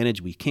our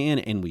advantage. We can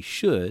and we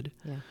should.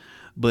 Yeah.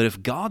 But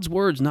if God's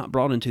word's not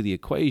brought into the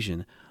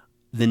equation,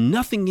 then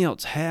nothing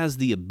else has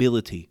the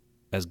ability,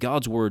 as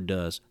God's word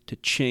does, to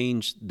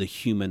change the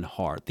human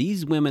heart.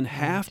 These women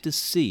have to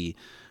see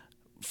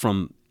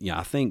from,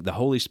 I think the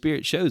Holy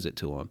Spirit shows it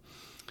to them,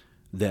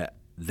 that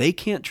they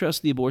can't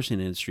trust the abortion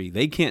industry.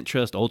 They can't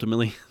trust,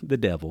 ultimately, the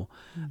devil.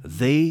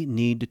 They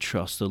need to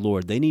trust the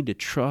Lord. They need to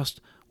trust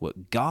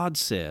what God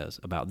says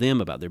about them,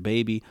 about their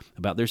baby,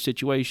 about their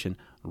situation,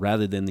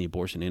 rather than the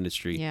abortion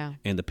industry. Yeah.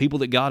 And the people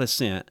that God has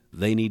sent,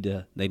 they need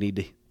to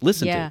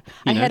listen to.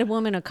 I had a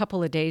woman a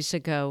couple of days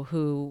ago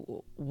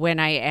who, when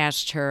I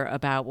asked her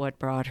about what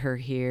brought her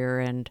here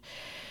and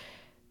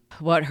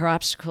what her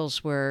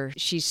obstacles were,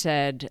 she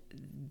said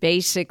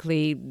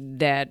basically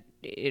that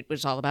it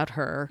was all about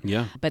her.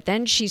 Yeah. But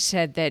then she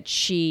said that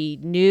she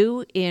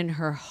knew in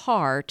her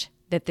heart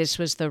that this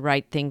was the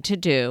right thing to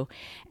do,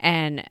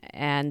 and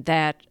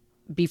that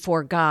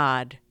before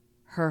God,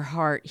 her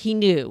heart, he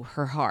knew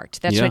her heart.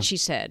 That's what she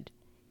said.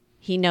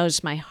 He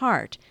knows my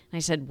heart. And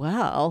I said,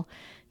 well,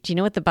 do you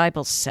know what the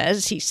Bible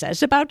says he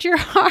says about your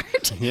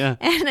heart? Yeah.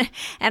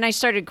 And I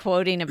started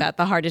quoting about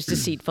the heart is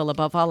deceitful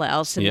above all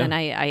else. And then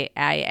I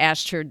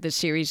asked her the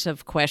series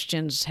of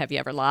questions. Have you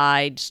ever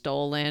lied,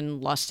 stolen,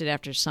 lusted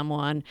after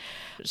someone,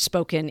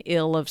 spoken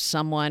ill of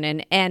someone?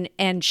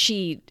 And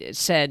she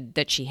said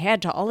that she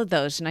had to all of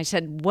those. And I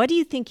said, what do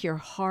you think your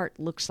heart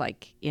looks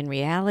like in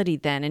reality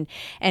then?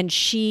 And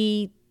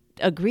she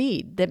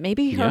agreed that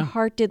maybe her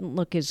heart didn't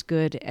look as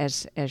good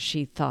as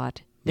she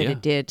thought that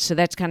it did. So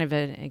that's kind of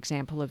an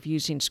example of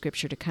using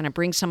Scripture to kind of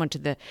bring someone to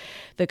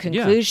the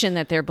conclusion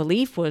that their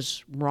belief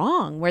was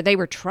wrong, where they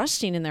were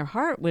trusting in their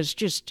heart was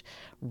just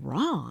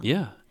wrong.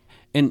 Yeah.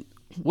 And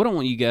what I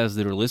want you guys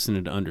that are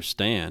listening to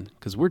understand,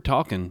 because we're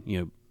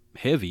talking,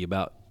 heavy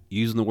about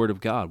using the Word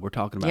of God. We're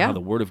talking about how the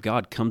Word of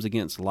God comes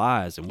against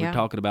lies, and we're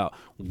talking about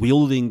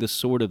wielding the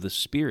sword of the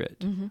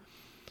Spirit.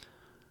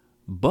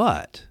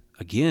 But,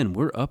 again,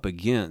 we're up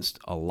against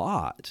a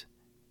lot,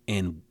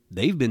 and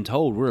they've been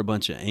told we're a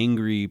bunch of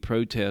angry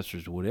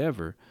protesters or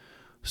whatever.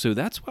 So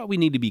that's why we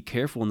need to be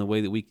careful in the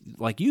way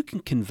that you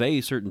can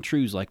convey certain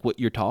truths like what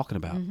you're talking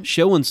about,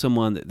 showing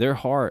someone that their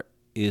heart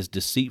is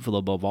deceitful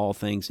above all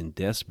things and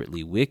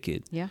desperately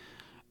wicked. Yeah.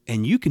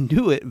 And you can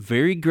do it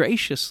very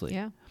graciously.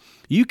 Yeah.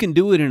 You can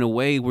do it in a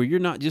way where you're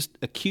not just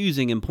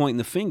accusing and pointing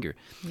the finger.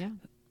 Yeah.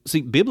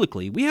 See,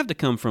 biblically, we have to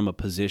come from a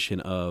position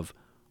of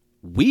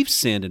we've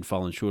sinned and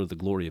fallen short of the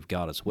glory of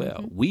God as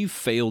well. We've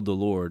failed the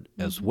Lord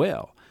as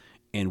well.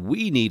 And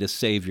we need a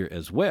Savior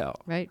as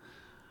well. Right.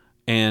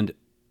 And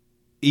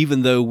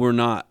even though we're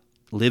not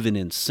living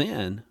in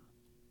sin,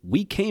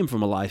 we came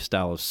from a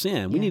lifestyle of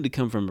sin. We need to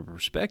come from a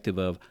perspective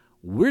of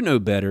we're no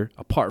better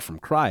apart from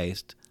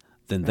Christ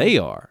than they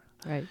are.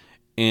 Right.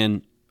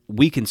 And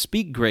we can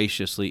speak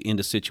graciously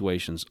into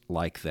situations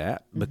like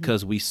that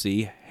because we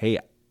see, hey,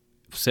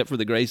 except for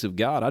the grace of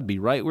God, I'd be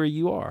right where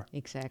you are.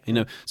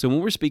 Exactly. So when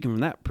we're speaking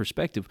from that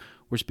perspective,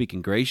 we're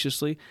speaking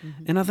graciously.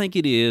 And I think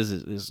it is,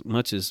 as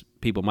much as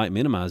people might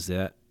minimize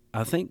that,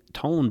 I think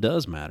tone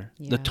does matter.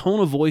 Yeah. The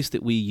tone of voice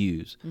that we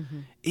use,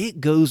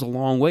 it goes a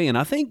long way. And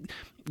I think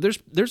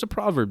there's a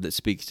proverb that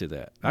speaks to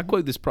that. I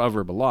quote this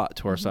proverb a lot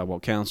to our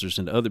sidewalk counselors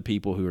and to other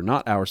people who are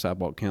not our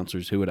sidewalk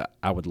counselors who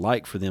I would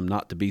like for them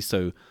not to be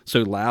so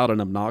loud and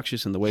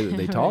obnoxious in the way that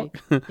they talk.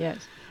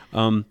 Yes.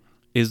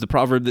 Is the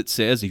proverb that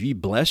says, if you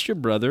bless your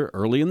brother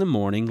early in the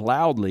morning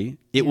loudly,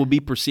 it will be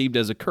perceived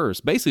as a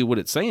curse. Basically what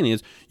it's saying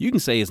is you can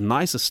say as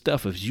nice a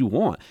stuff as you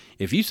want.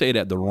 If you say it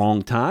at the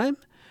wrong time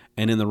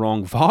and in the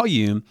wrong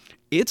volume,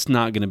 it's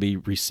not going to be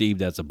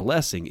received as a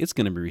blessing. It's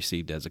going to be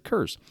received as a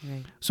curse.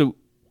 Right. So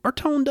our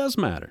tone does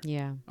matter.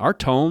 Yeah. Our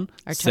tone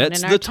Our tone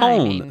sets and the our tone.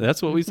 timing.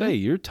 That's what we say.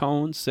 Your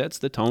tone sets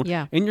the tone.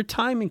 Yeah. And your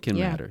timing can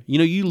Yeah. matter.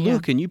 You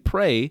look and you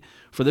pray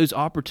for those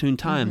opportune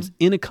times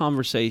in a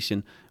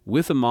conversation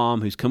with a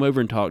mom who's come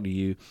over and talked to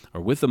you, or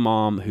with a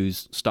mom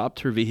who's stopped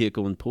her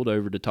vehicle and pulled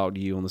over to talk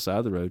to you on the side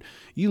of the road.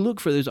 You look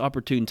for those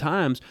opportune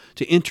times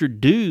to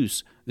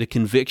introduce the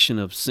conviction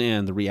of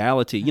sin, the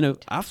reality.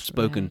 I've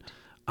spoken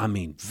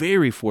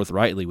very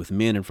forthrightly with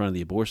men in front of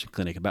the abortion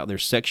clinic about their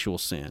sexual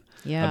sin,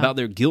 Yeah. about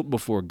their guilt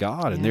before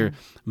God and their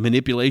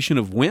manipulation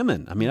of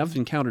women. I've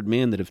encountered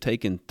men that have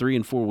taken 3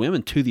 and 4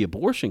 women to the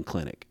abortion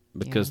clinic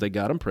because they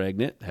got them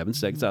pregnant, having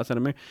sex outside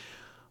of marriage.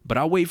 But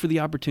I'll wait for the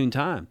opportune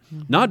time,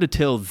 not to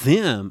tell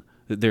them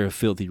that they're a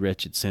filthy,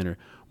 wretched sinner,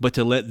 but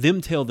to let them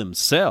tell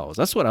themselves.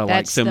 That's what I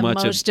like so much.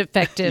 That's the most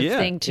effective Yeah,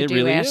 thing to it do.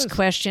 really Ask is.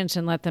 questions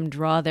and let them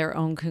draw their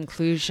own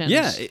conclusions.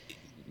 Yeah.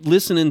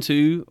 Listening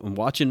to and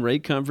watching Ray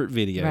Comfort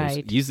videos,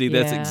 Right. you see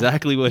that's Yeah.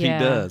 exactly what Yeah.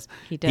 he does.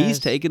 He does. He's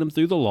taking them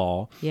through the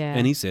law, Yeah.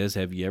 and he says,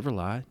 have you ever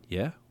lied?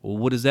 Yeah. Well,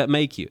 what does that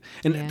make you?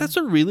 And Yeah. that's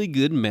a really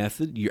good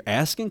method. You're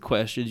asking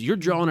questions. You're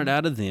drawing it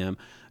out of them.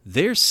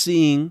 They're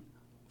seeing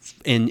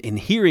and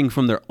hearing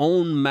from their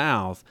own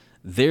mouth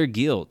their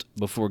guilt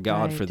before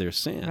God Right. for their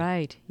sin.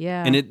 Right.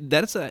 Yeah. And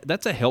that's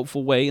a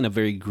helpful way and a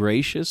very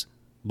gracious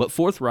but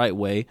forthright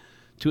way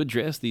to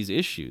address these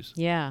issues.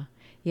 Yeah.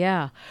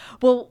 Yeah.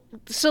 Well,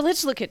 so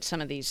let's look at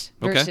some of these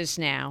Okay. verses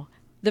now.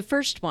 The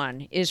first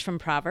one is from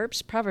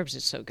Proverbs. Proverbs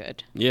is so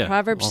good. Yeah,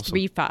 Proverbs awesome.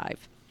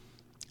 3:5.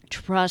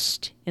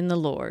 Trust in the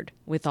Lord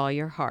with all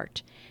your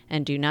heart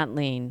and do not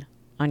lean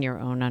on your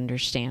own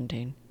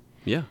understanding.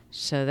 Yeah.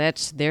 So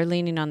they're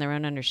leaning on their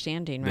own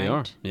understanding, right? They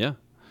are, yeah.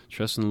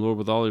 Trust in the Lord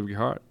with all of your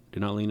heart. Do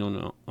not lean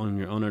on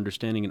your own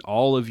understanding. In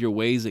all of your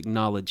ways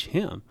acknowledge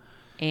Him,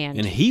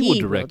 And He will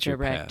direct your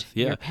path.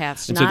 Yeah. Your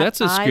paths. And so Not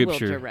that's a I will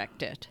scripture.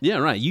 direct it. Yeah,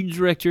 right. You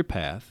direct your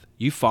path.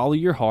 You follow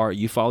your heart.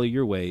 You follow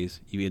your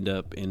ways. You end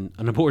up in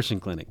an abortion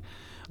clinic.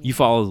 You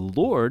follow the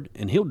Lord,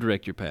 and He'll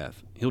direct your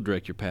path. He'll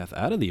direct your path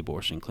out of the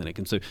abortion clinic.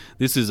 And so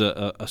this is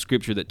a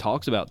scripture that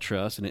talks about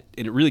trust, and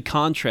it really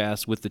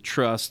contrasts with the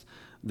trust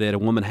that a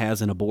woman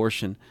has in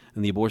abortion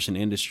and the abortion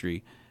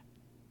industry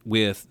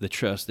with the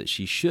trust that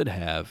she should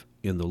have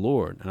in the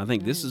Lord. And I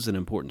think this is an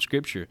important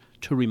scripture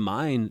to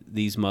remind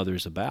these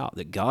mothers about,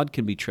 that God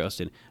can be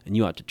trusted and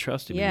you ought to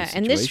trust Him in Yeah, these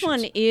and this one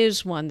situations.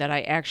 is one that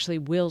I actually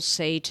will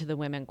say to the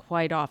women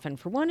quite often.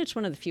 For one, it's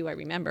one of the few I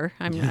remember.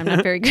 I'm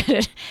not very good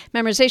at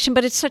memorization,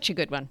 but it's such a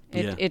good one.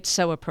 Yeah. It's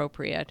so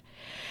appropriate.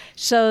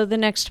 So the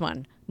next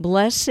one.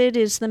 Blessed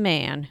is the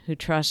man who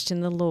trusts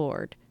in the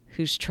Lord,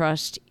 whose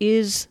trust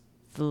is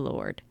the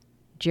Lord.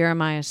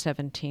 Jeremiah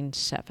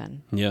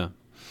 17:7. Yeah.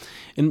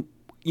 And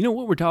you know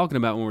what we're talking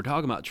about when we're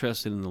talking about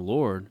trusting in the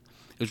Lord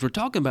is we're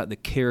talking about the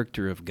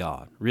character of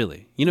God,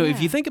 really.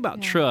 If you think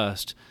about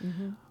trust,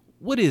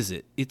 what is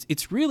it?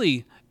 It's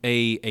really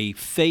a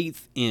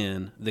faith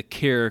in the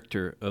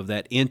character of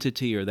that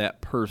entity or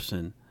that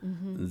person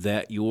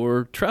that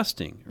you're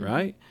trusting,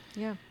 right?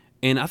 Yeah.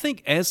 And I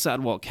think as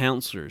sidewalk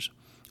counselors,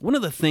 one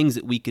of the things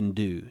that we can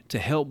do to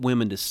help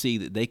women to see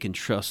that they can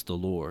trust the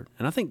Lord,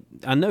 and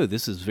I know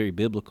this is very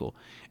biblical,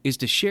 is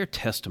to share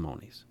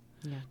testimonies.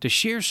 To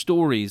share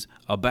stories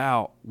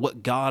about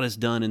what God has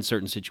done in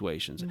certain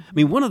situations. I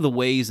mean, one of the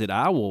ways that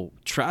I will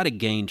try to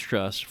gain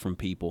trust from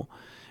people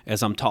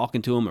as I'm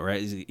talking to them, or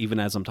even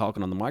as I'm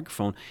talking on the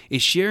microphone,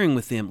 is sharing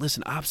with them,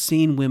 listen, I've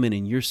seen women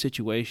in your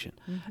situation,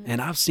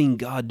 and I've seen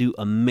God do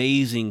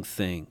amazing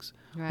things.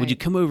 Would you Right.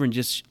 come over and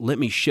just let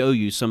me show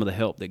you some of the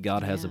help that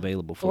God has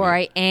available for Or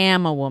you? I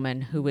am a woman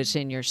who was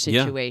in your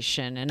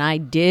situation and I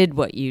did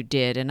what you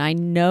did and I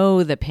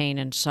know the pain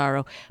and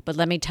sorrow, but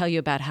let me tell you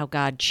about how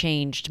God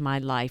changed my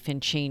life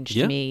and changed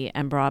Yeah. me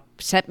and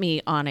set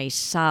me on a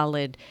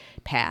solid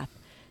path.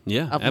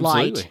 Yeah, of absolutely.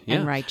 light and And so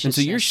you're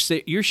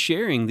righteousness. you're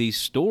sharing these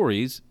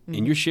stories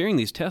and you're sharing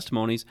these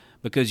testimonies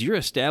because you're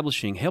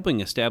helping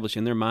establish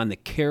in their mind the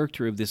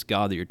character of this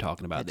God that you're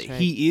talking about. That's that right.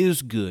 He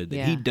is good.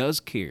 That He Yeah. does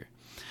care.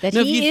 That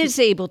Now, if he you- is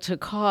able to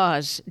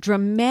cause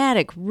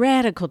dramatic,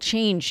 radical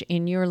change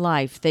in your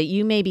life that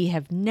you maybe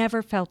have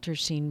never felt or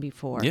seen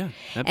before. Yeah,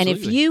 And if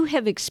absolutely. you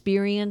have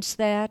experienced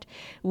that,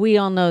 we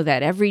all know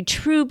that. Every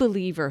true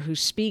believer who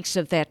speaks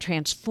of that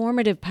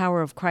transformative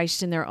power of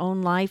Christ in their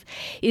own life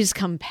is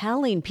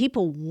compelling.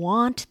 People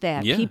want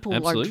that. Yeah, People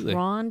absolutely. are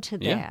drawn to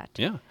Yeah, that.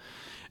 yeah.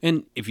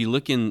 And if you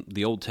look in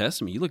the Old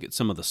Testament, you look at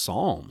some of the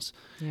Psalms,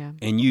 Yeah.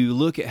 and you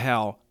look at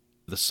how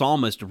the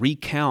psalmist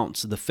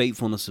recounts the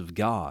faithfulness of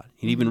God,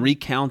 and even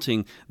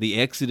recounting the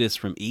exodus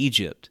from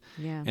Egypt,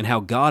 Yeah. and how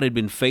God had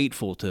been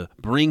faithful to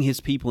bring His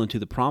people into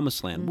the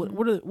Promised Land.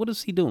 What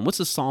is he doing? What's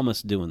the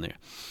psalmist doing there?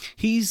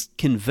 He's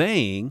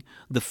conveying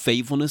the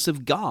faithfulness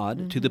of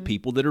God to the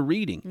people that are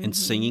reading and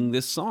singing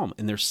this psalm,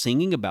 and they're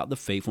singing about the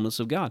faithfulness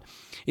of God.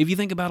 If you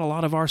think about a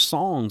lot of our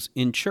songs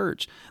in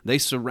church, they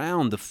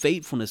surround the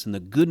faithfulness and the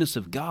goodness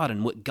of God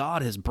and what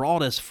God has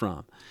brought us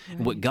from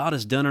and what God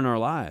has done in our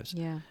lives.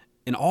 Yeah.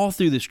 And all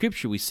through the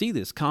Scripture, we see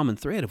this common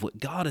thread of what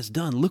God has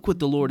done. Look what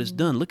the Lord has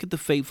done. Look at the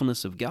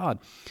faithfulness of God.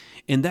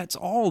 And that's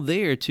all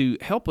there to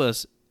help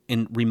us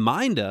and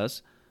remind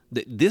us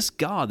that this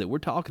God that we're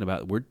talking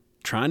about, we're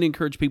trying to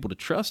encourage people to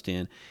trust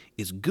in,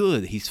 is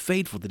good. He's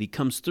faithful, that he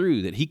comes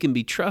through, that he can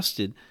be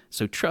trusted.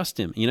 So trust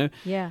him, you know?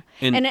 Yeah.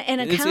 And, And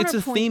a it's a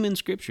counterpoint- theme in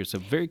Scripture. It's a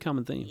very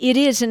common theme. It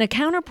is, and a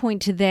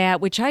counterpoint to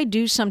that, which I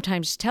do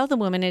sometimes tell the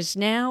woman, is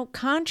now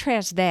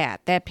contrast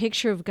that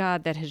picture of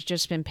God that has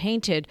just been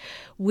painted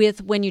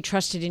with when you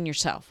trusted in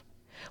yourself,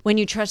 when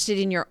you trusted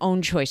in your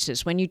own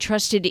choices, when you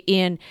trusted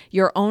in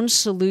your own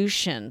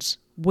solutions.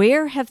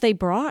 Where have they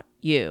brought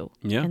you?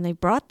 Yeah. And they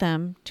brought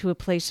them to a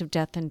place of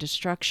death and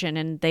destruction,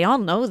 and they all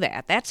know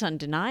that. That's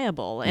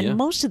undeniable. And Yeah.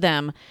 most of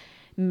them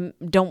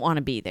don't want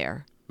to be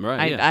there.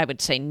 Right, yeah. I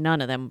would say none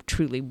of them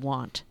truly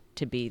want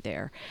to be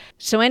there.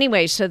 So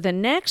anyway, so the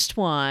next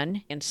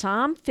one in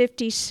Psalm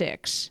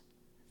 56,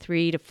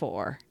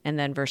 3-4, and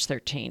then verse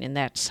 13 in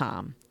that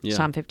psalm, Yeah.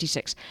 Psalm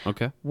 56.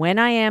 Okay. When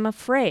I am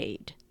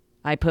afraid,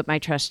 I put my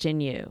trust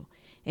in you.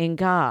 In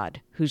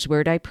God, whose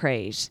word I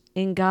praise,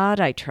 in God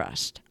I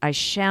trust. I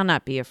shall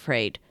not be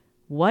afraid.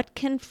 What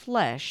can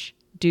flesh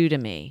do to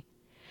me?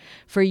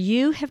 For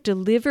you have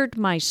delivered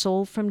my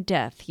soul from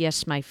death,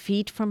 yes, my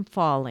feet from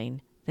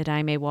falling, that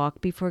I may walk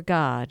before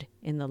God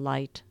in the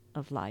light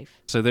of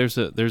life. So there's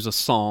a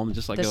psalm,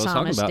 just like The I was talking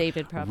psalmist about,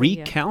 David probably, yeah.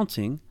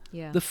 recounting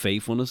Yeah. the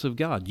faithfulness of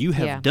God. You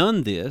have Yeah.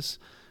 done this,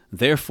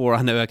 therefore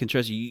I know I can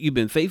trust you. You've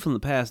been faithful in the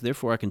past,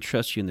 therefore I can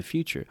trust you in the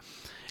future.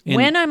 And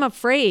When I'm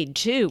afraid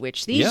too,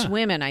 which these Yeah.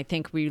 women I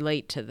think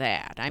relate to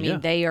that. I mean,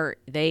 Yeah.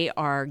 they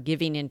are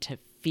giving into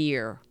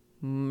fear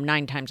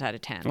 9 times out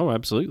of 10. Oh,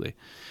 absolutely.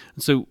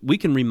 So we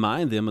can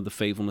remind them of the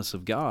faithfulness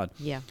of God.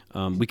 Yeah.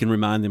 We can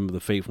remind them of the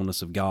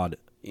faithfulness of God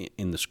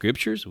in the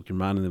Scriptures. We can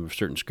remind them of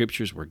certain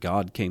Scriptures where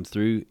God came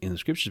through in the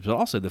Scriptures, but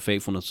also the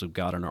faithfulness of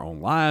God in our own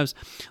lives,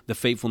 the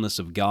faithfulness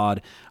of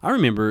God. I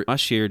remember I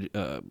shared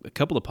a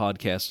couple of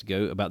podcasts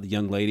ago about the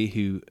young lady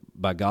who,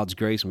 by God's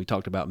grace, and we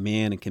talked about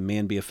men and can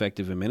men be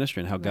effective in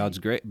ministry, and how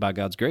by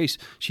God's grace,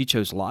 she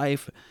chose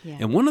life. Yeah.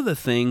 And one of the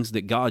things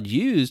that God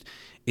used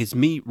is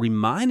me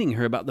reminding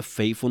her about the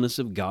faithfulness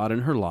of God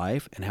in her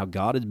life, and how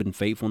God had been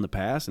faithful in the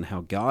past, and how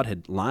God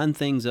had lined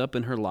things up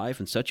in her life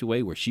in such a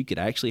way where she could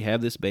actually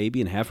have this baby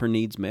and have her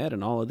needs met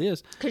and all of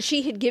this. Because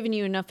she had given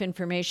you enough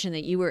information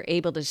that you were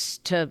able to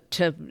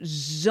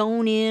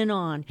zone in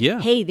on,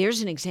 Yeah. hey,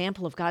 there's an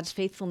example of God's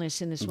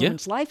faithfulness in this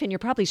woman's life, and you're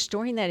probably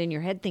storing that in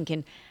your head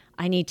thinking,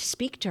 I need to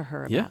speak to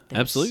her about this.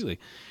 Absolutely.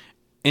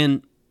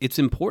 And it's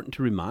important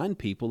to remind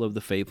people of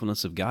the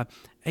faithfulness of God.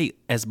 Hey,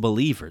 as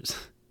believers,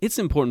 it's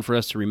important for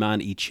us to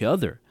remind each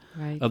other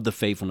Right. of the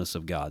faithfulness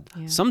of God.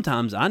 Yeah.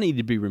 Sometimes I need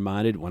to be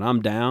reminded when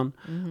I'm down,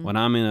 when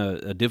I'm in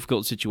a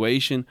difficult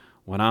situation,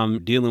 when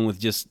I'm dealing with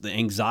just the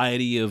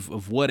anxiety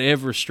of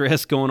whatever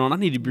stress going on. I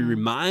need to be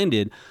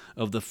reminded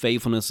of the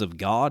faithfulness of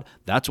God.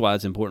 That's why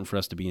it's important for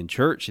us to be in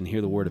church and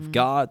hear the Word of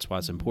God. It's why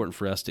it's important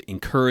for us to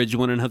encourage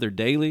one another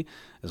daily,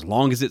 as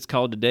long as it's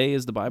called today,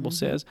 as the Bible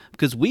says.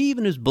 Because we,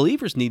 even as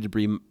believers, need to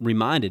be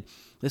reminded,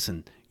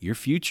 listen, your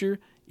future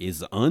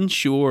is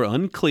unsure,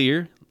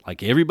 unclear,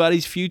 like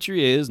everybody's future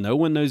is. No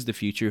one knows the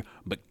future,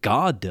 but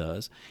God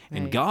does.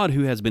 And Right. God,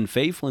 who has been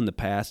faithful in the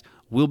past,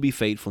 will be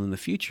faithful in the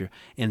future.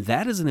 And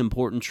that is an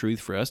important truth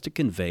for us to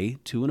convey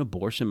to an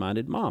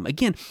abortion-minded mom.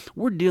 Again,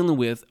 we're dealing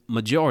with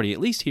majority, at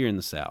least here in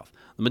the South,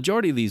 the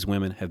majority of these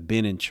women have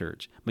been in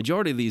church.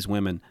 Majority of these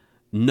women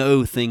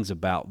know things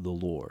about the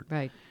Lord.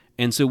 Right.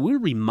 And so we're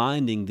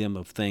reminding them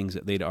of things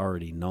that they'd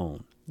already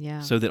known.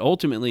 Yeah. So that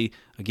ultimately,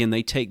 again,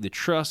 they take the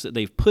trust that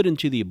they've put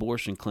into the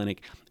abortion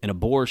clinic and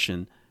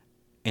abortion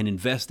and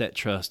invest that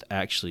trust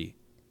actually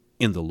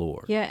in the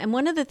Lord. Yeah, and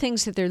one of the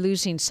things that they're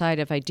losing sight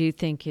of, I do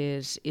think,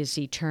 is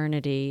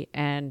eternity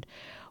and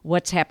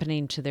what's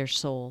happening to their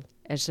soul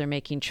as they're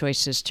making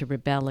choices to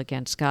rebel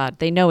against God.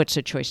 They know it's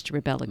a choice to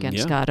rebel against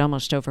Yeah. God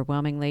almost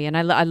overwhelmingly. And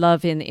I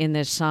love in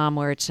this psalm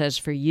where it says,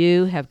 "For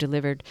you have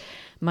delivered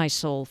my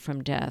soul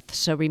from death."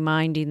 So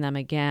reminding them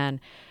again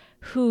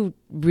who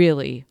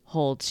really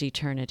holds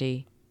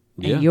eternity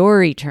Yeah. and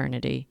your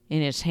eternity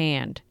in his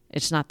hand.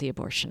 It's not the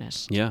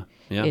abortionist. Yeah,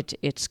 yeah.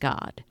 It's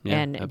God. Yeah,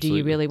 and do absolutely.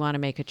 you really want to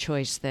make a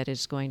choice that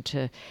is going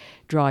to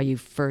draw you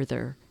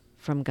further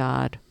from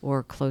God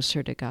or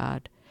closer to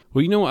God?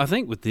 Well, you know, I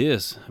think with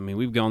this, I mean,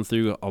 we've gone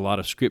through a lot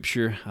of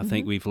Scripture. I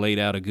think we've laid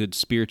out a good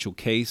spiritual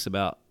case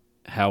about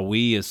how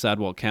we as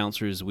sidewalk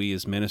counselors, we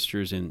as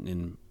ministers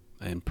in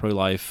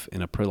pro-life,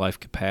 in a pro-life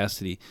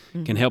capacity,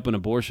 can help an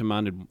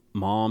abortion-minded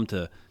mom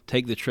to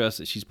take the trust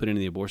that she's put into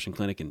the abortion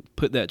clinic and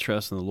put that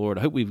trust in the Lord.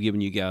 I hope we've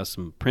given you guys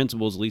some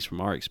principles, at least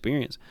from our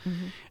experience.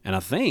 And I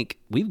think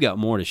we've got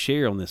more to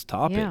share on this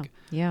topic.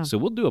 Yeah. So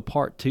we'll do a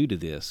part 2 to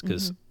this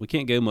because we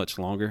can't go much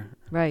longer.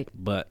 Right.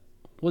 But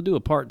we'll do a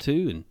part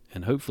 2,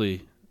 and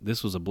hopefully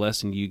this was a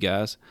blessing to you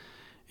guys.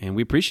 And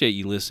we appreciate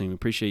you listening. We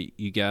appreciate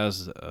you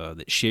guys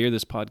that share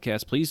this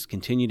podcast. Please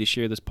continue to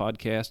share this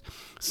podcast.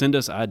 Send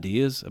us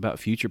ideas about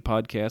future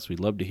podcasts. We'd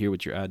love to hear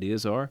what your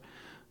ideas are.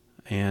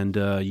 And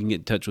you can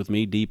get in touch with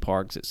me,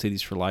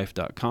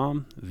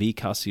 dparks@citiesforlife.com,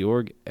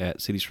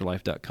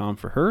 vcasiorg@citiesforlife.com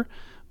for her.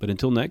 But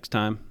until next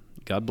time,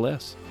 God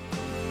bless.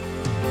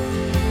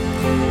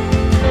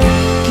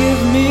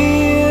 Give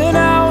me an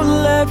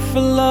outlet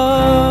for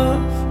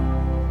love.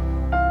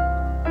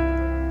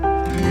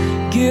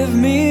 Give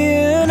me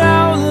an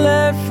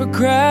outlet for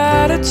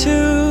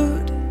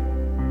gratitude.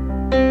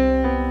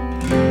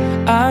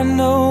 I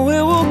know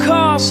it will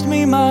cost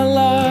me my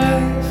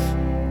life,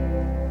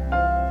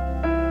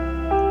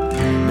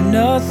 but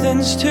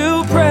nothing's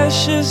too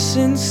precious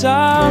since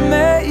I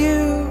met you.